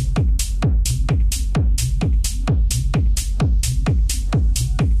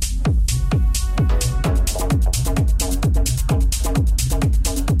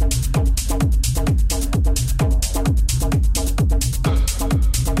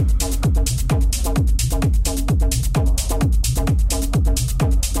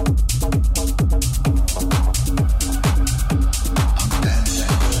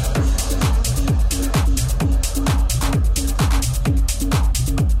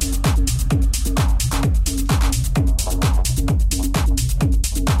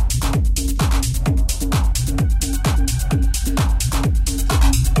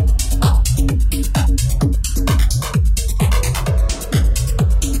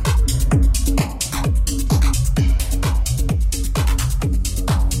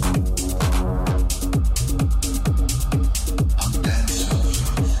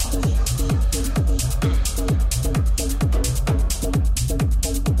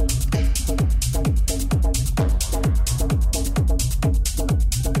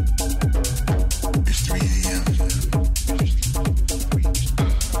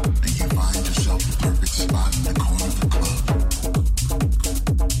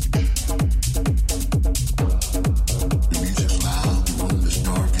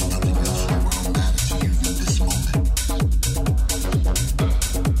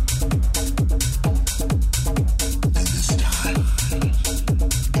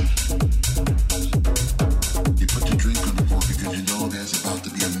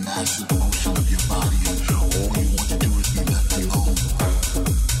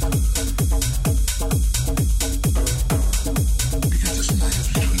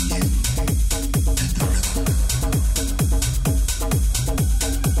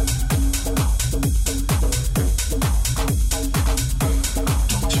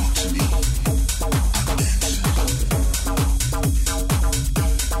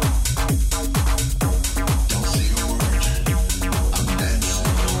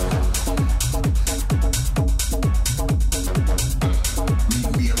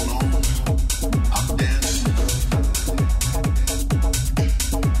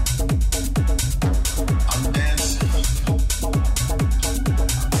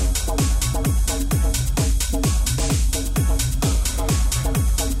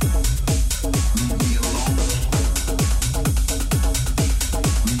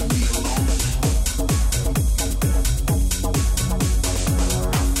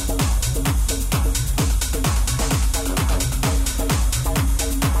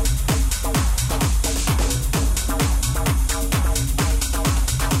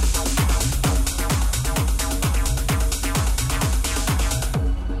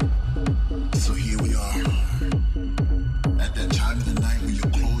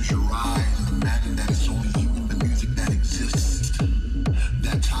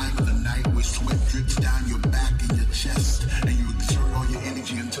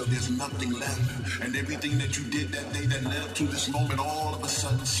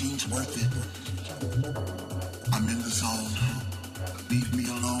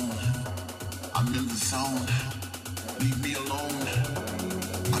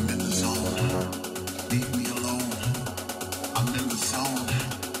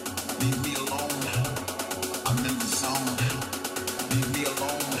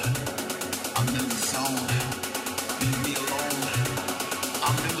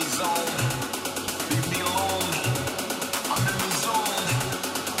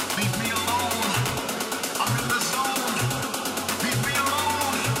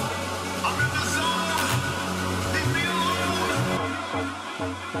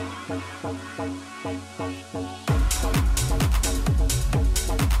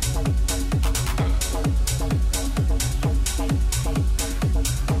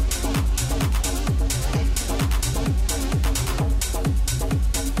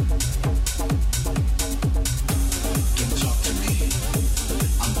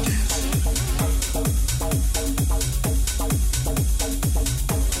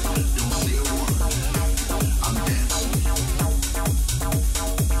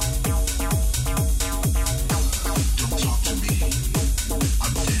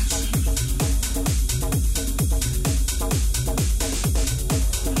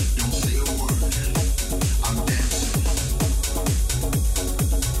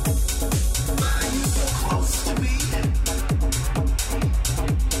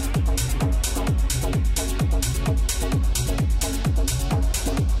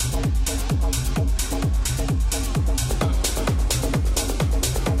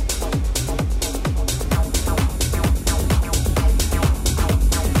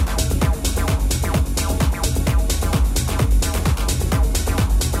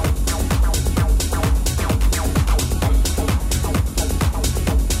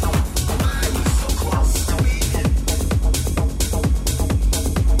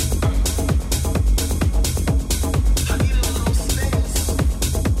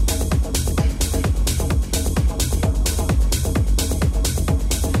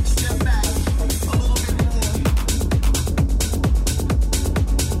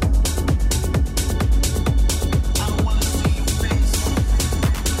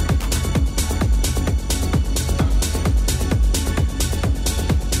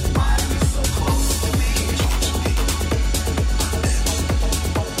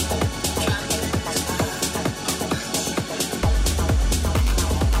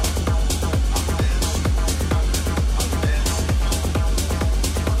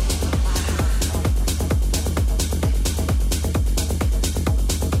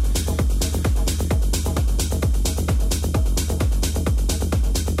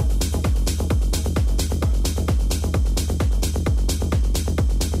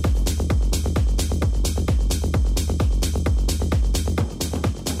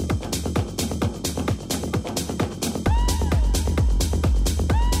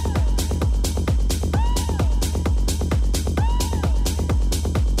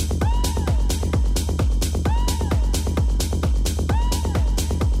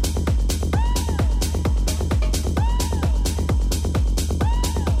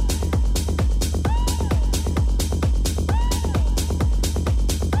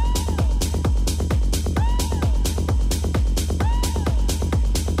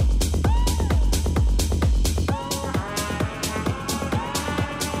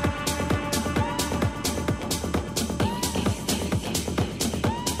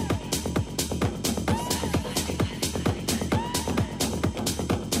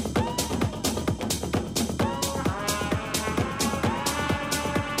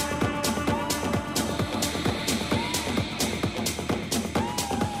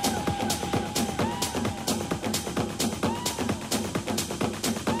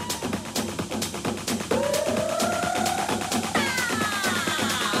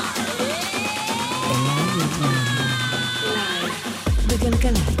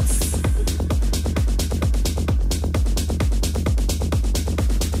 גלגלצ.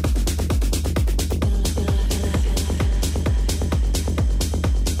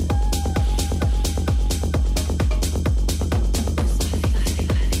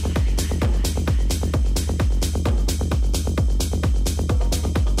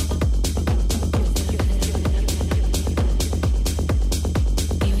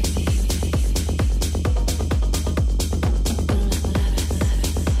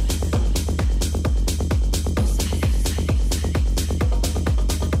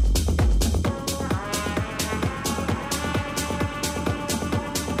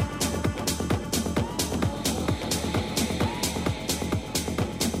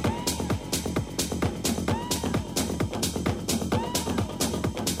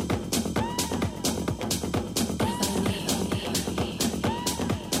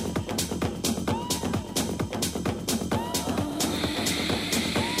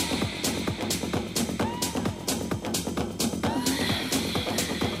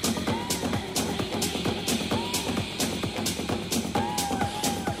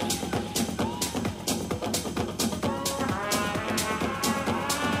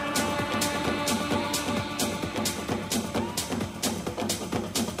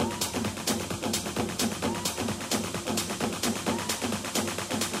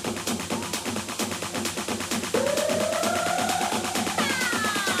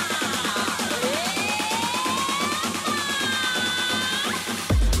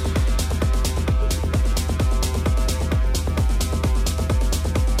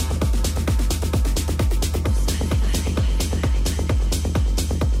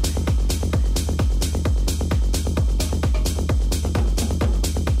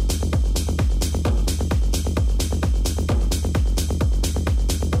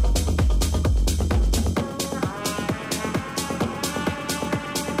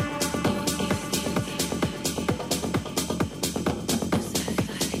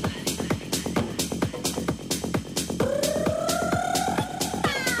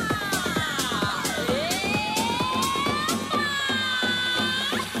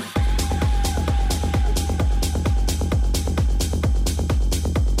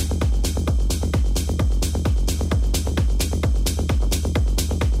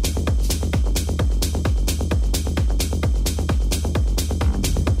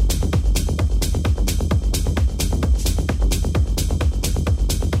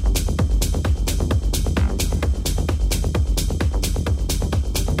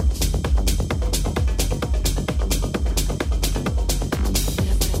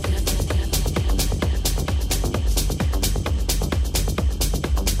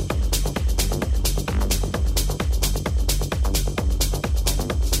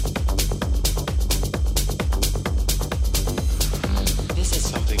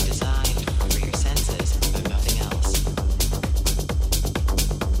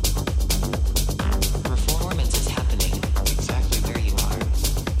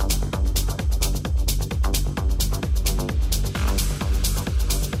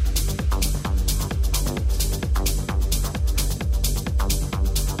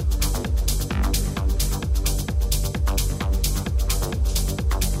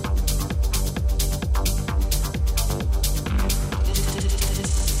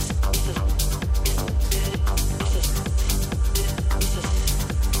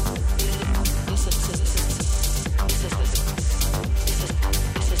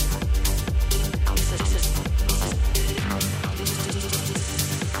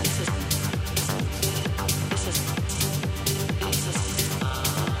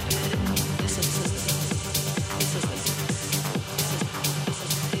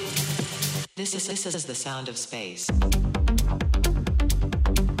 This is the sound of space.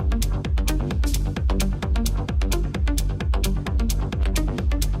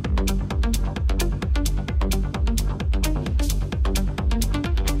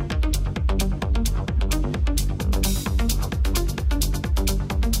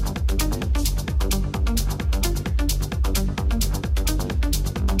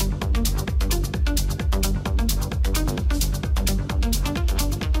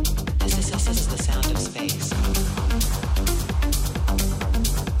 This is the sound of space.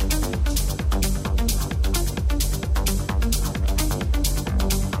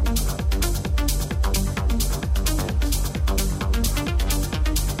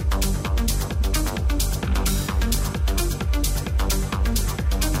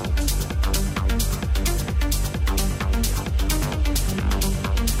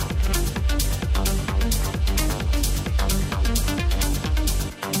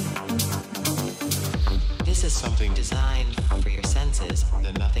 sounds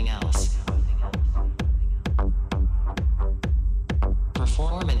than nothing else.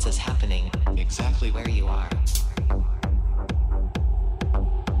 Performance is happening exactly where you are.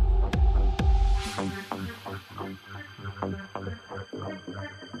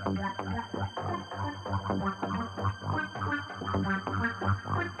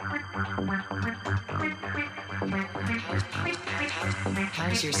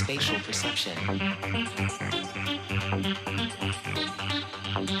 How's your spatial perception?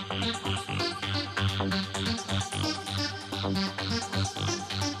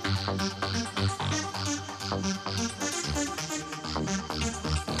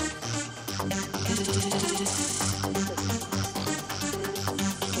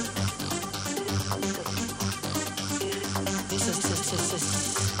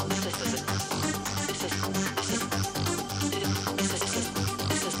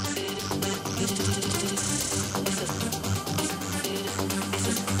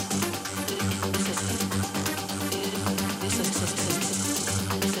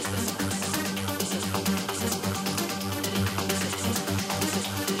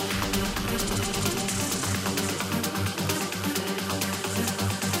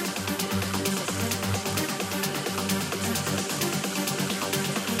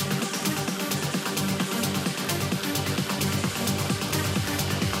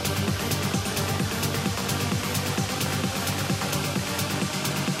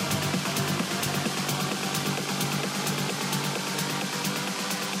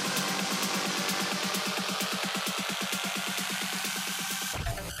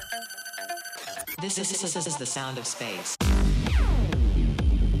 This is the sound of space.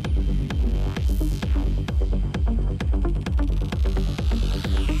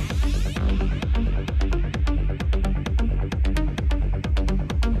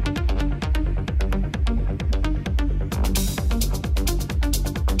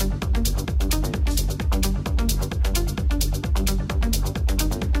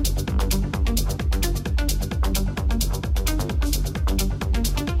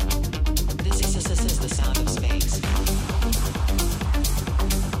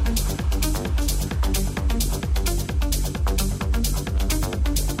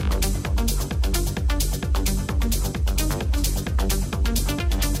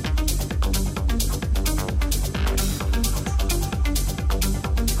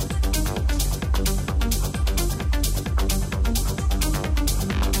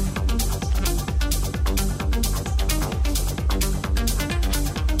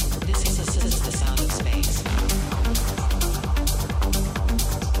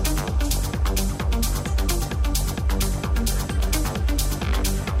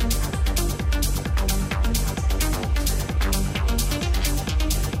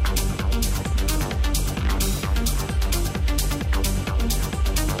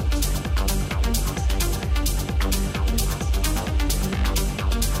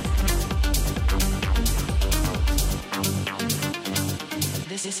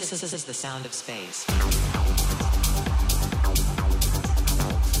 This is the sound of space.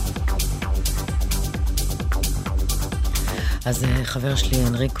 אז חבר שלי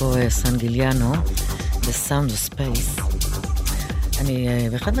אנריקו סנגיליאנו, The Sound of Space. אני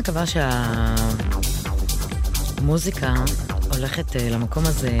בהחלט מקווה שהמוזיקה הולכת למקום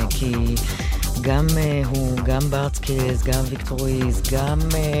הזה, כי גם הוא, גם ברצקיז, גם ויקטוריז, גם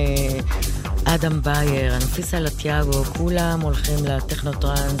אדם בייר, אנפיסה לטיאגו, כולם הולכים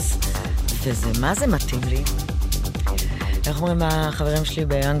לטכנוטרנס, וזה מה זה מתאים לי. איך אומרים החברים שלי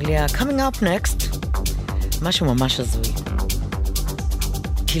באנגליה? Coming up next. משהו ממש הזוי.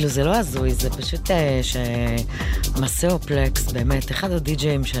 כאילו זה לא הזוי, זה פשוט שמסאופלקס, באמת, אחד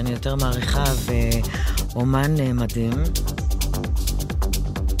הדי-ג'יים שאני יותר מעריכה ואומן מדהים,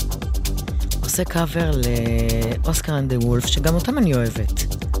 עושה קאבר לאוסקר אנד דה וולף, שגם אותם אני אוהבת.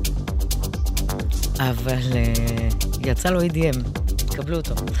 אבל יצא לו EDM, קבלו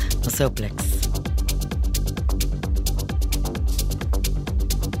אותו, מסאופלקס.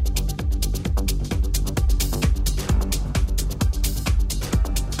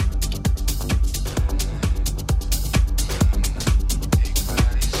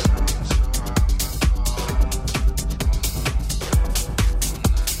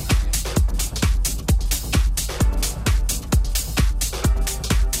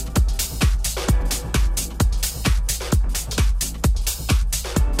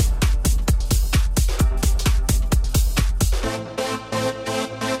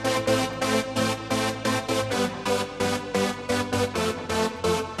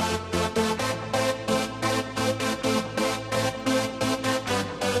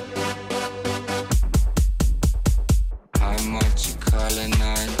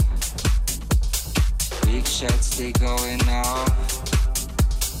 shots, they going off.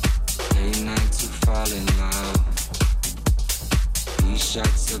 Late night to fall in love. These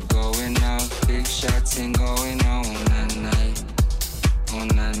shots are going off. Big shots ain't going on that night. On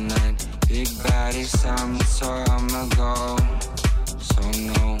that night. Big body, some so I'ma go. So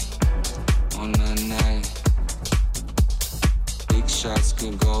no, on that night. Big shots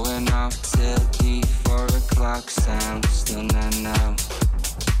keep going off till the 4 o'clock sound. Still not now.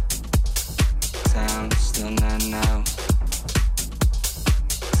 Sound, still not now.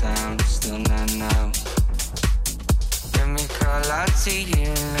 Sound, still not now. Let me call out to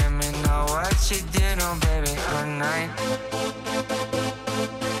you, let me know what you did, oh baby, all night.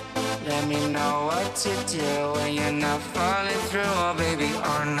 Let me know what to do when you're not falling through, oh baby,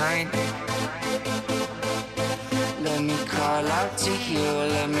 all night. Let me call out to you,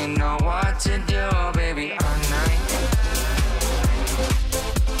 let me know what to do, oh baby, all night.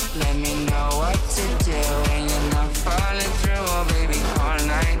 Let me know what to do when you're not falling through, oh baby, all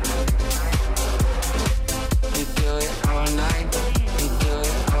night. We do it all night, we do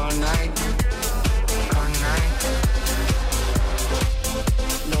it all night, all night.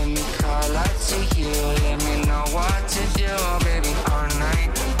 Let me call out to you, let me know what to do, oh baby, all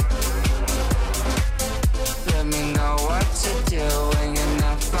night. Let me know what to do when you're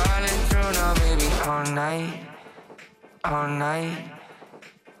not falling through, no baby, all night, all night,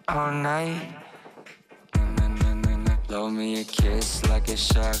 all night. Blow me a kiss like a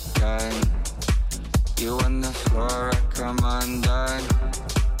shotgun. You on the floor, I come undone.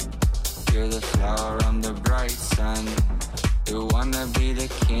 You're the flower, I'm the bright sun. You wanna be the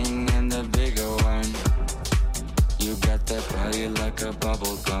king and the bigger one. You got that body like a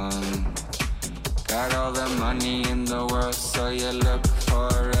bubble gum. Got all the money in the world, so you look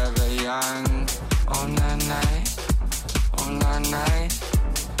forever young. On that night, on that night.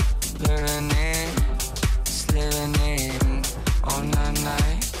 Living it, living it. On that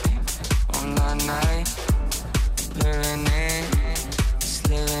night, on that night. Living it,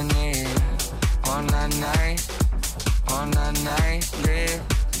 living it. On that night, on that night. Live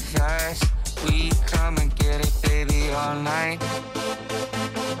fast, we come and get it, baby, all night.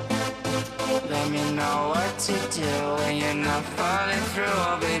 Let me know what to do when you're not falling through,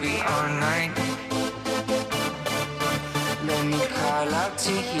 oh baby, all night. Let me call out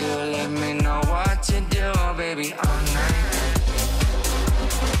to you, let me know what to do, oh baby, all night.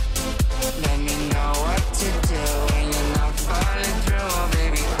 Let me know what to do when you're not falling through, oh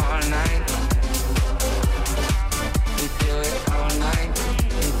baby, all night. We do it all night,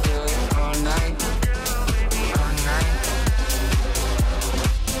 we do it all night, all night.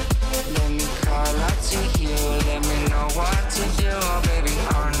 Let me call out to you, let me know what to do, oh baby,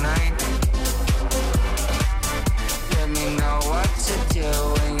 all night. Let me know what to do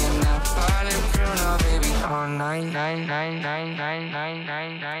when you're not falling through, no baby, all night.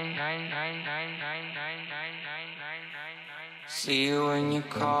 See you when you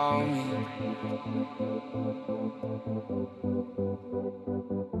call me.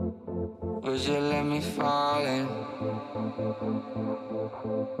 Would you let me fall in?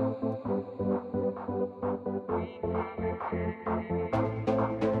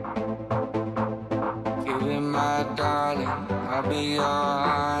 You be my darling, I'll be your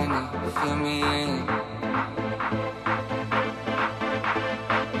honey. Fill me in.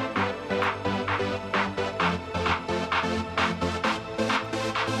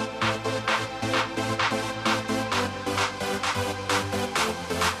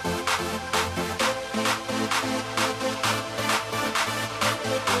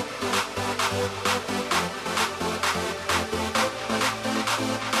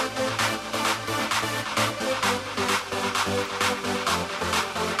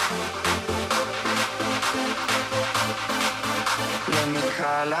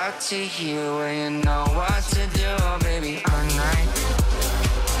 Call out to you when you know what to do, oh baby, all night.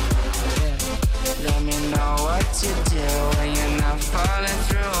 Let me know what to do when you're not falling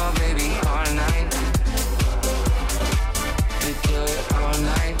through, oh baby, all night. We do it all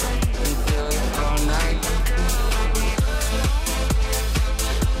night, we do it all night.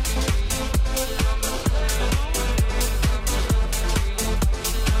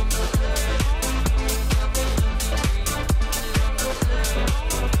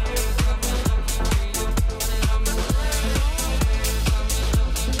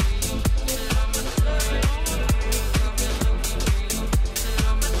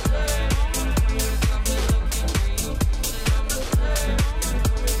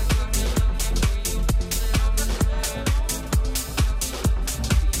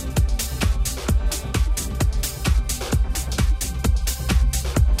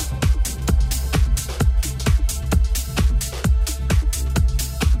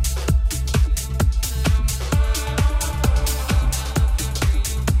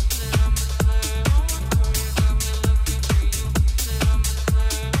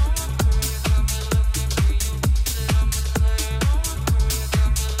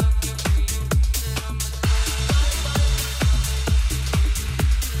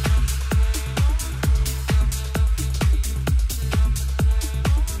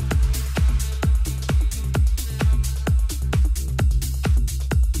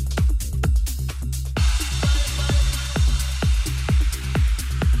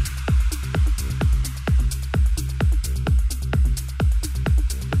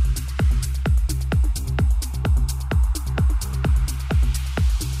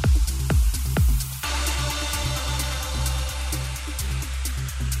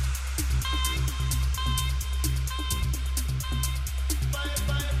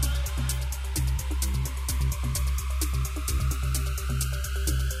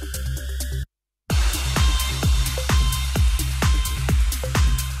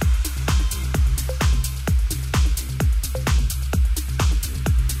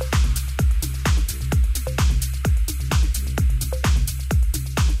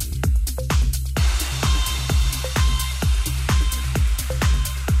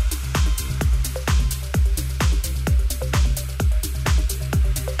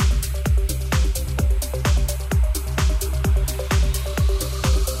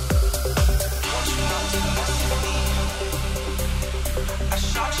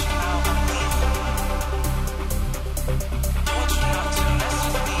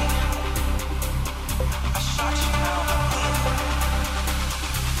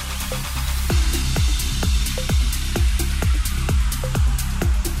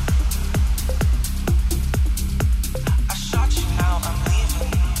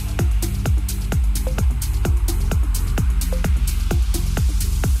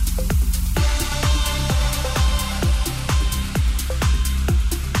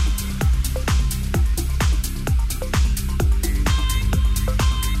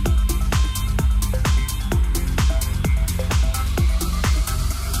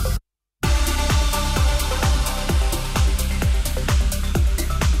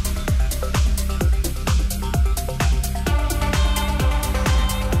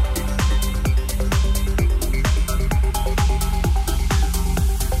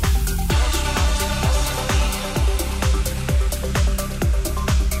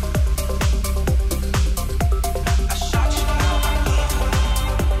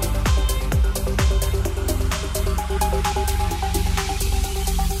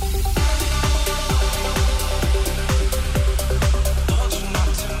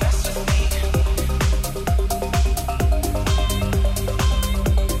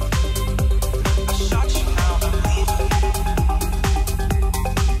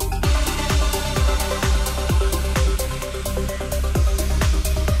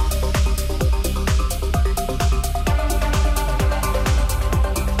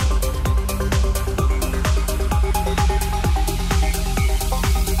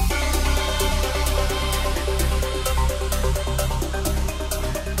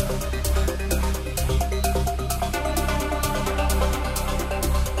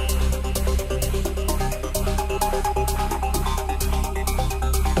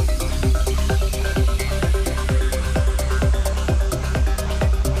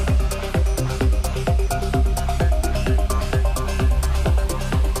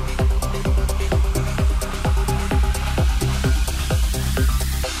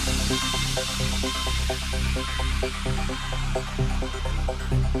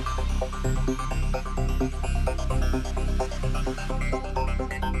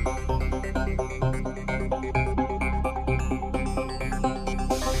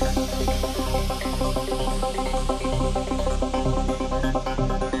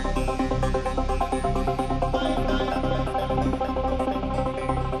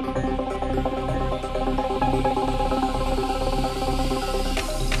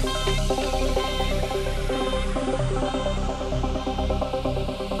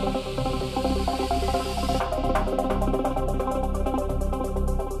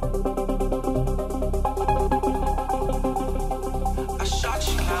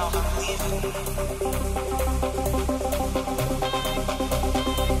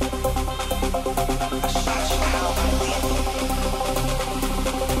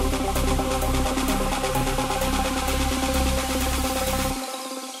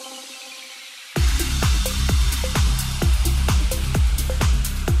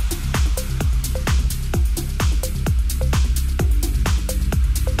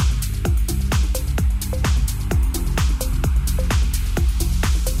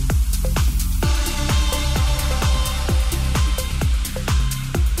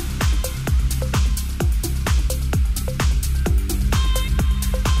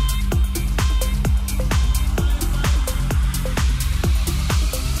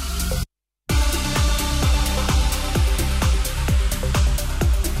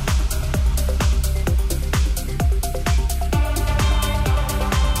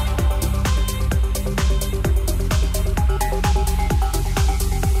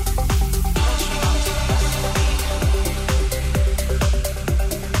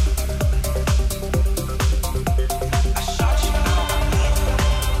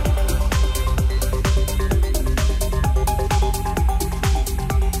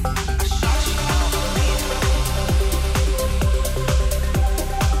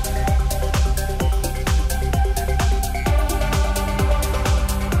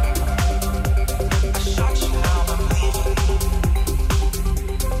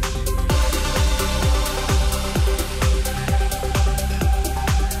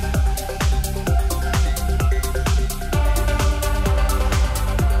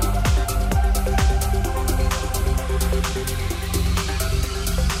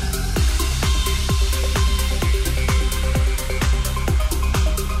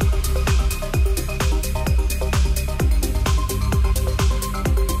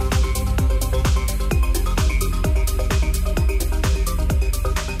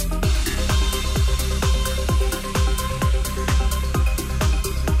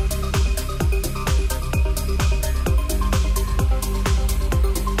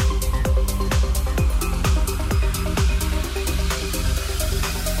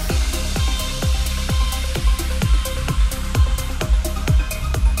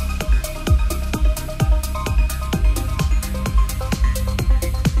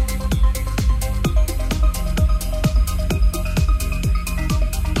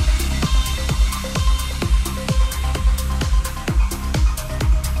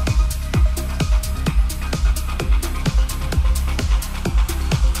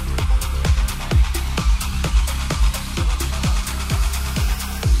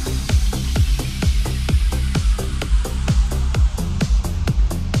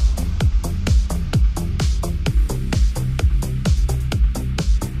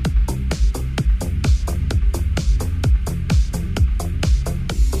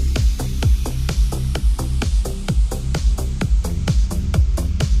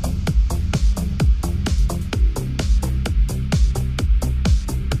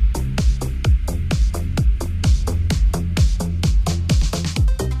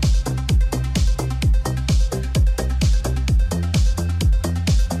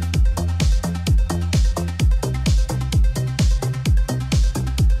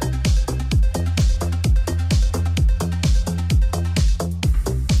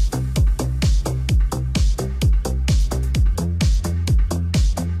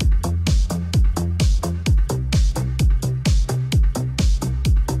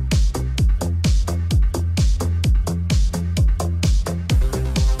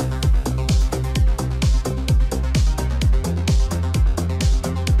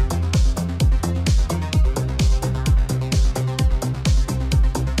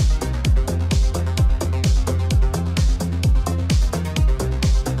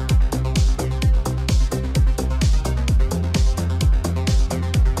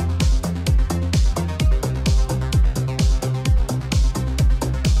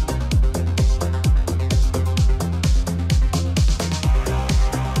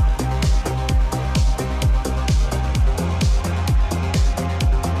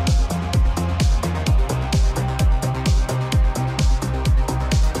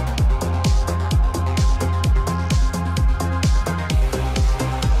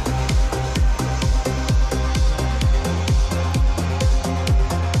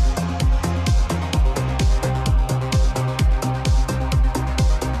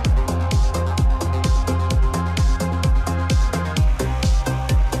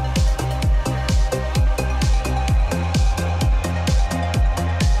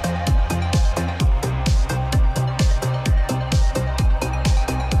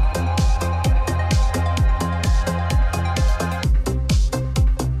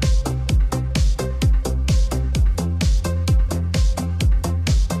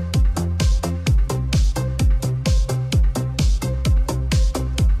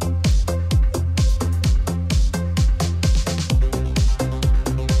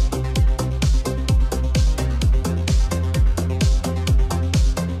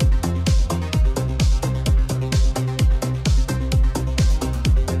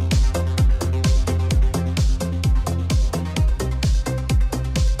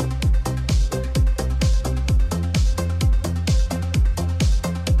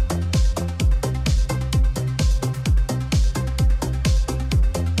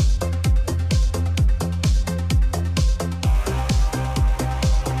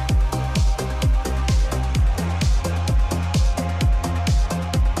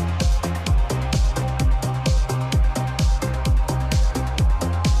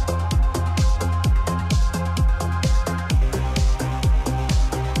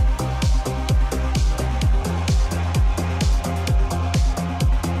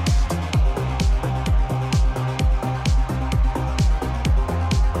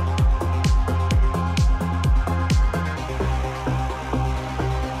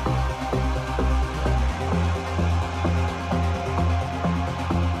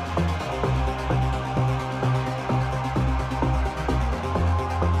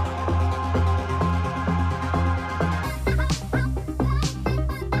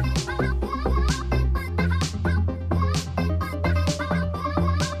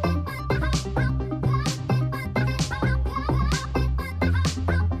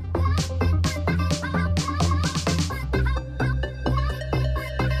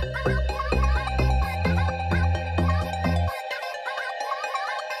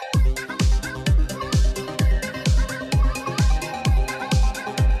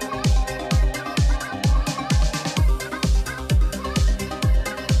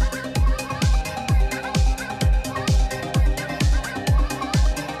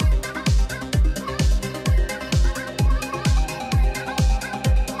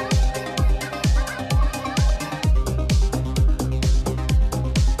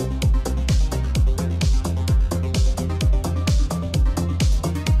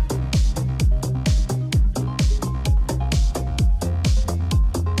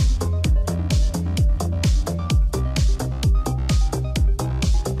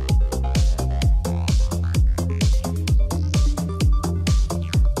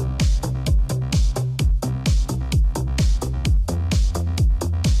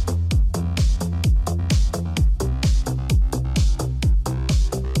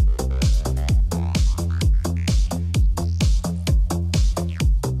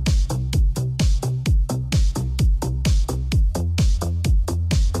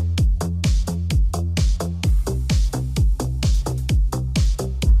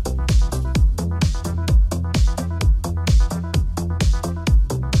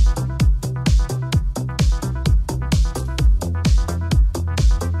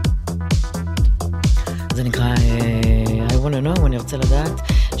 זה נקרא I wanna know, אני רוצה לדעת,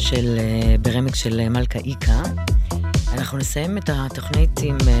 ברמק של מלכה איקה. אנחנו נסיים את התוכנית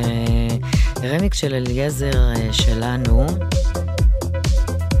עם רמק של אליעזר שלנו.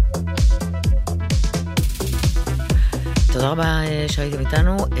 תודה רבה שהייתם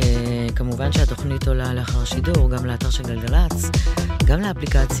איתנו. כמובן שהתוכנית עולה לאחר שידור, גם לאתר של גלגלץ, גם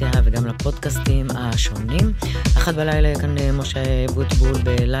לאפליקציה וגם לפודקאסטים השונים. 1 בלילה כאן משה בוטבול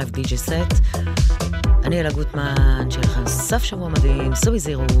בלייב די.ג'י סט. אני אלה גוטמן, שיהיה לכם סוף שבוע מדהים, סעו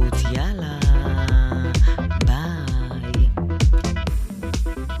בזהירות, יאללה, ביי.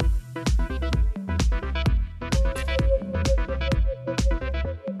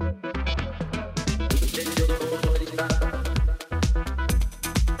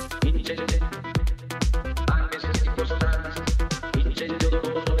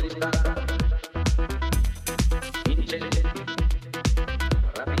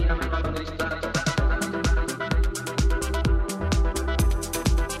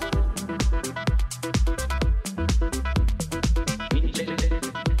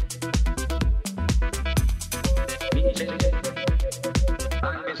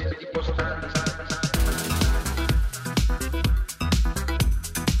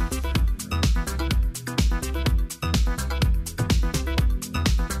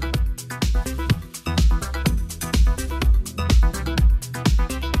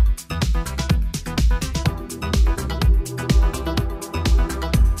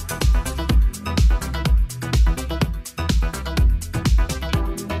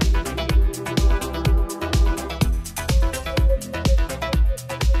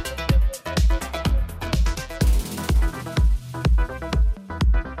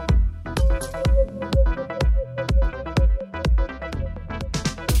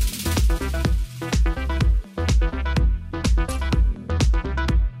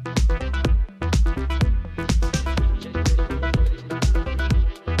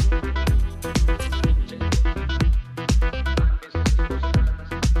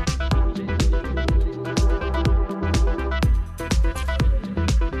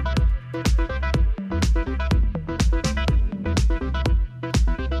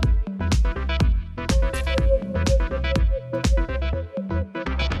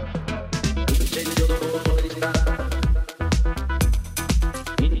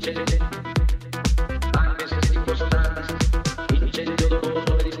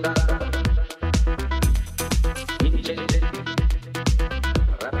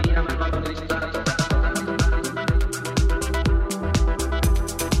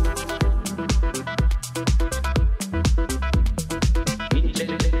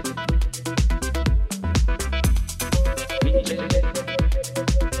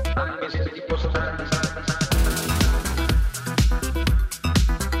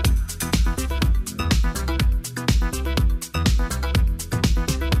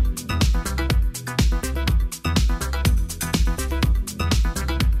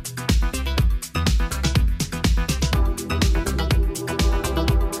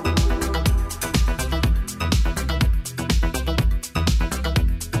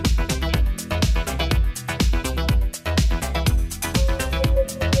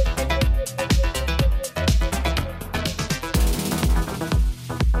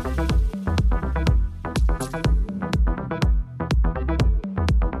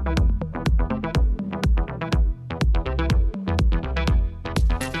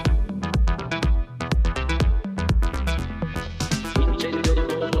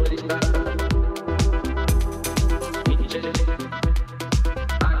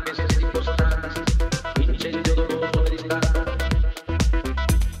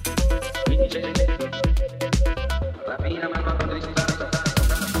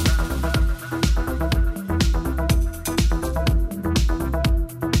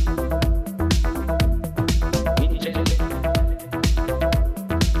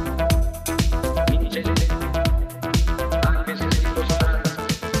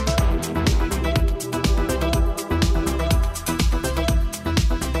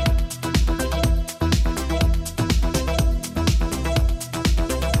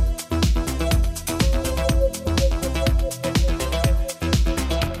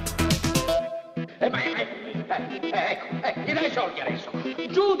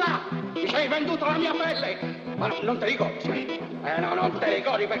 Non te ricordi? No, non te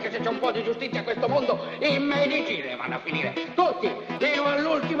ricordi perché se c'è un po' di giustizia a questo mondo, i medici vanno a finire. Tutti, fino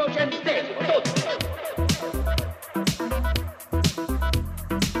all'ultimo.